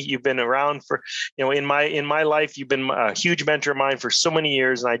to me. You've been around for, in my life, you've been a huge mentor of mine for so many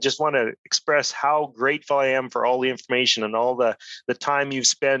years. And I just want to express how grateful I am for all the information and all the time you've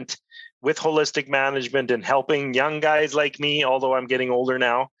spent with holistic management and helping young guys like me, although I'm getting older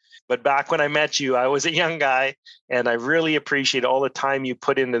now. But back when I met you, I was a young guy, and I really appreciate all the time you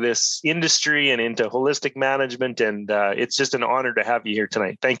put into this industry and into holistic management. And it's just an honor to have you here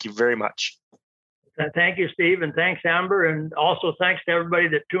tonight. Thank you very much. Thank you, Steve, and thanks, Amber. And also thanks to everybody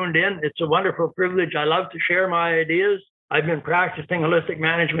that tuned in. It's a wonderful privilege. I love to share my ideas. I've been practicing holistic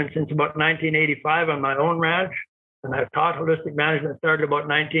management since about 1985 on my own ranch. And I've taught holistic management, started about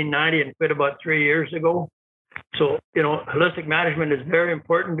 1990 and quit about 3 years ago. So, holistic management is very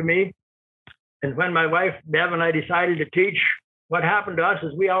important to me. And when my wife, Bev, and I decided to teach, what happened to us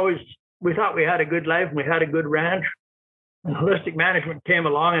is we thought we had a good life and we had a good ranch. And holistic management came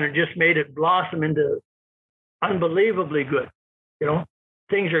along and it just made it blossom into unbelievably good.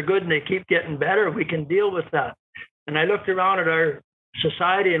 Things are good and they keep getting better. We can deal with that. And I looked around at our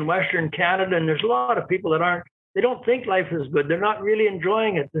society in Western Canada, and there's a lot of people that they don't think life is good. They're not really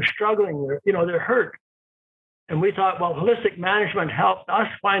enjoying it. They're struggling. They're hurt. And we thought, well, holistic management helped us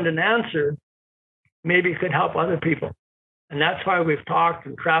find an answer. Maybe it could help other people. And that's why we've talked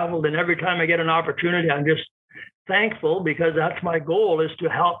and traveled. And every time I get an opportunity, I'm just thankful, because that's my goal, is to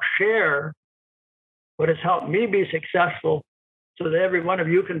help share what has helped me be successful so that every one of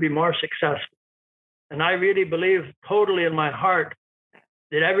you can be more successful. And I really believe totally in my heart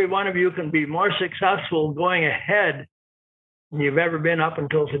that every one of you can be more successful going ahead than you've ever been up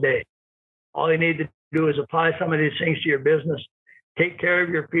until today. All you need to do is apply some of these things to your business, take care of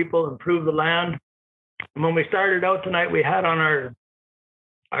your people, improve the land. And when we started out tonight, we had on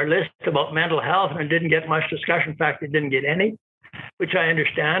our list about mental health, and it didn't get much discussion. In fact, it didn't get any, which I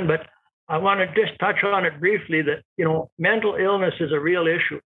understand. But I want to just touch on it briefly that, mental illness is a real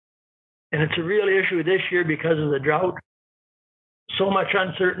issue. And it's a real issue this year because of the drought. So much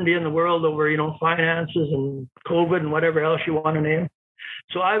uncertainty in the world over, finances and COVID and whatever else you want to name.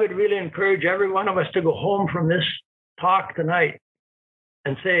 So I would really encourage every one of us to go home from this talk tonight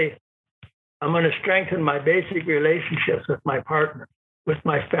and say, I'm going to strengthen my basic relationships with my partner, with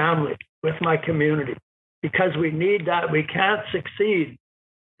my family, with my community, because we need that. We can't succeed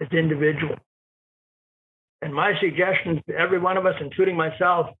as individuals. And my suggestion to every one of us, including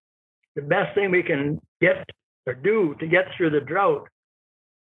myself, the best thing we can get or do to get through the drought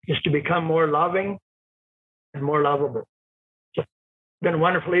is to become more loving and more lovable. So it's been a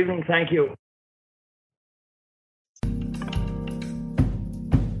wonderful evening. Thank you.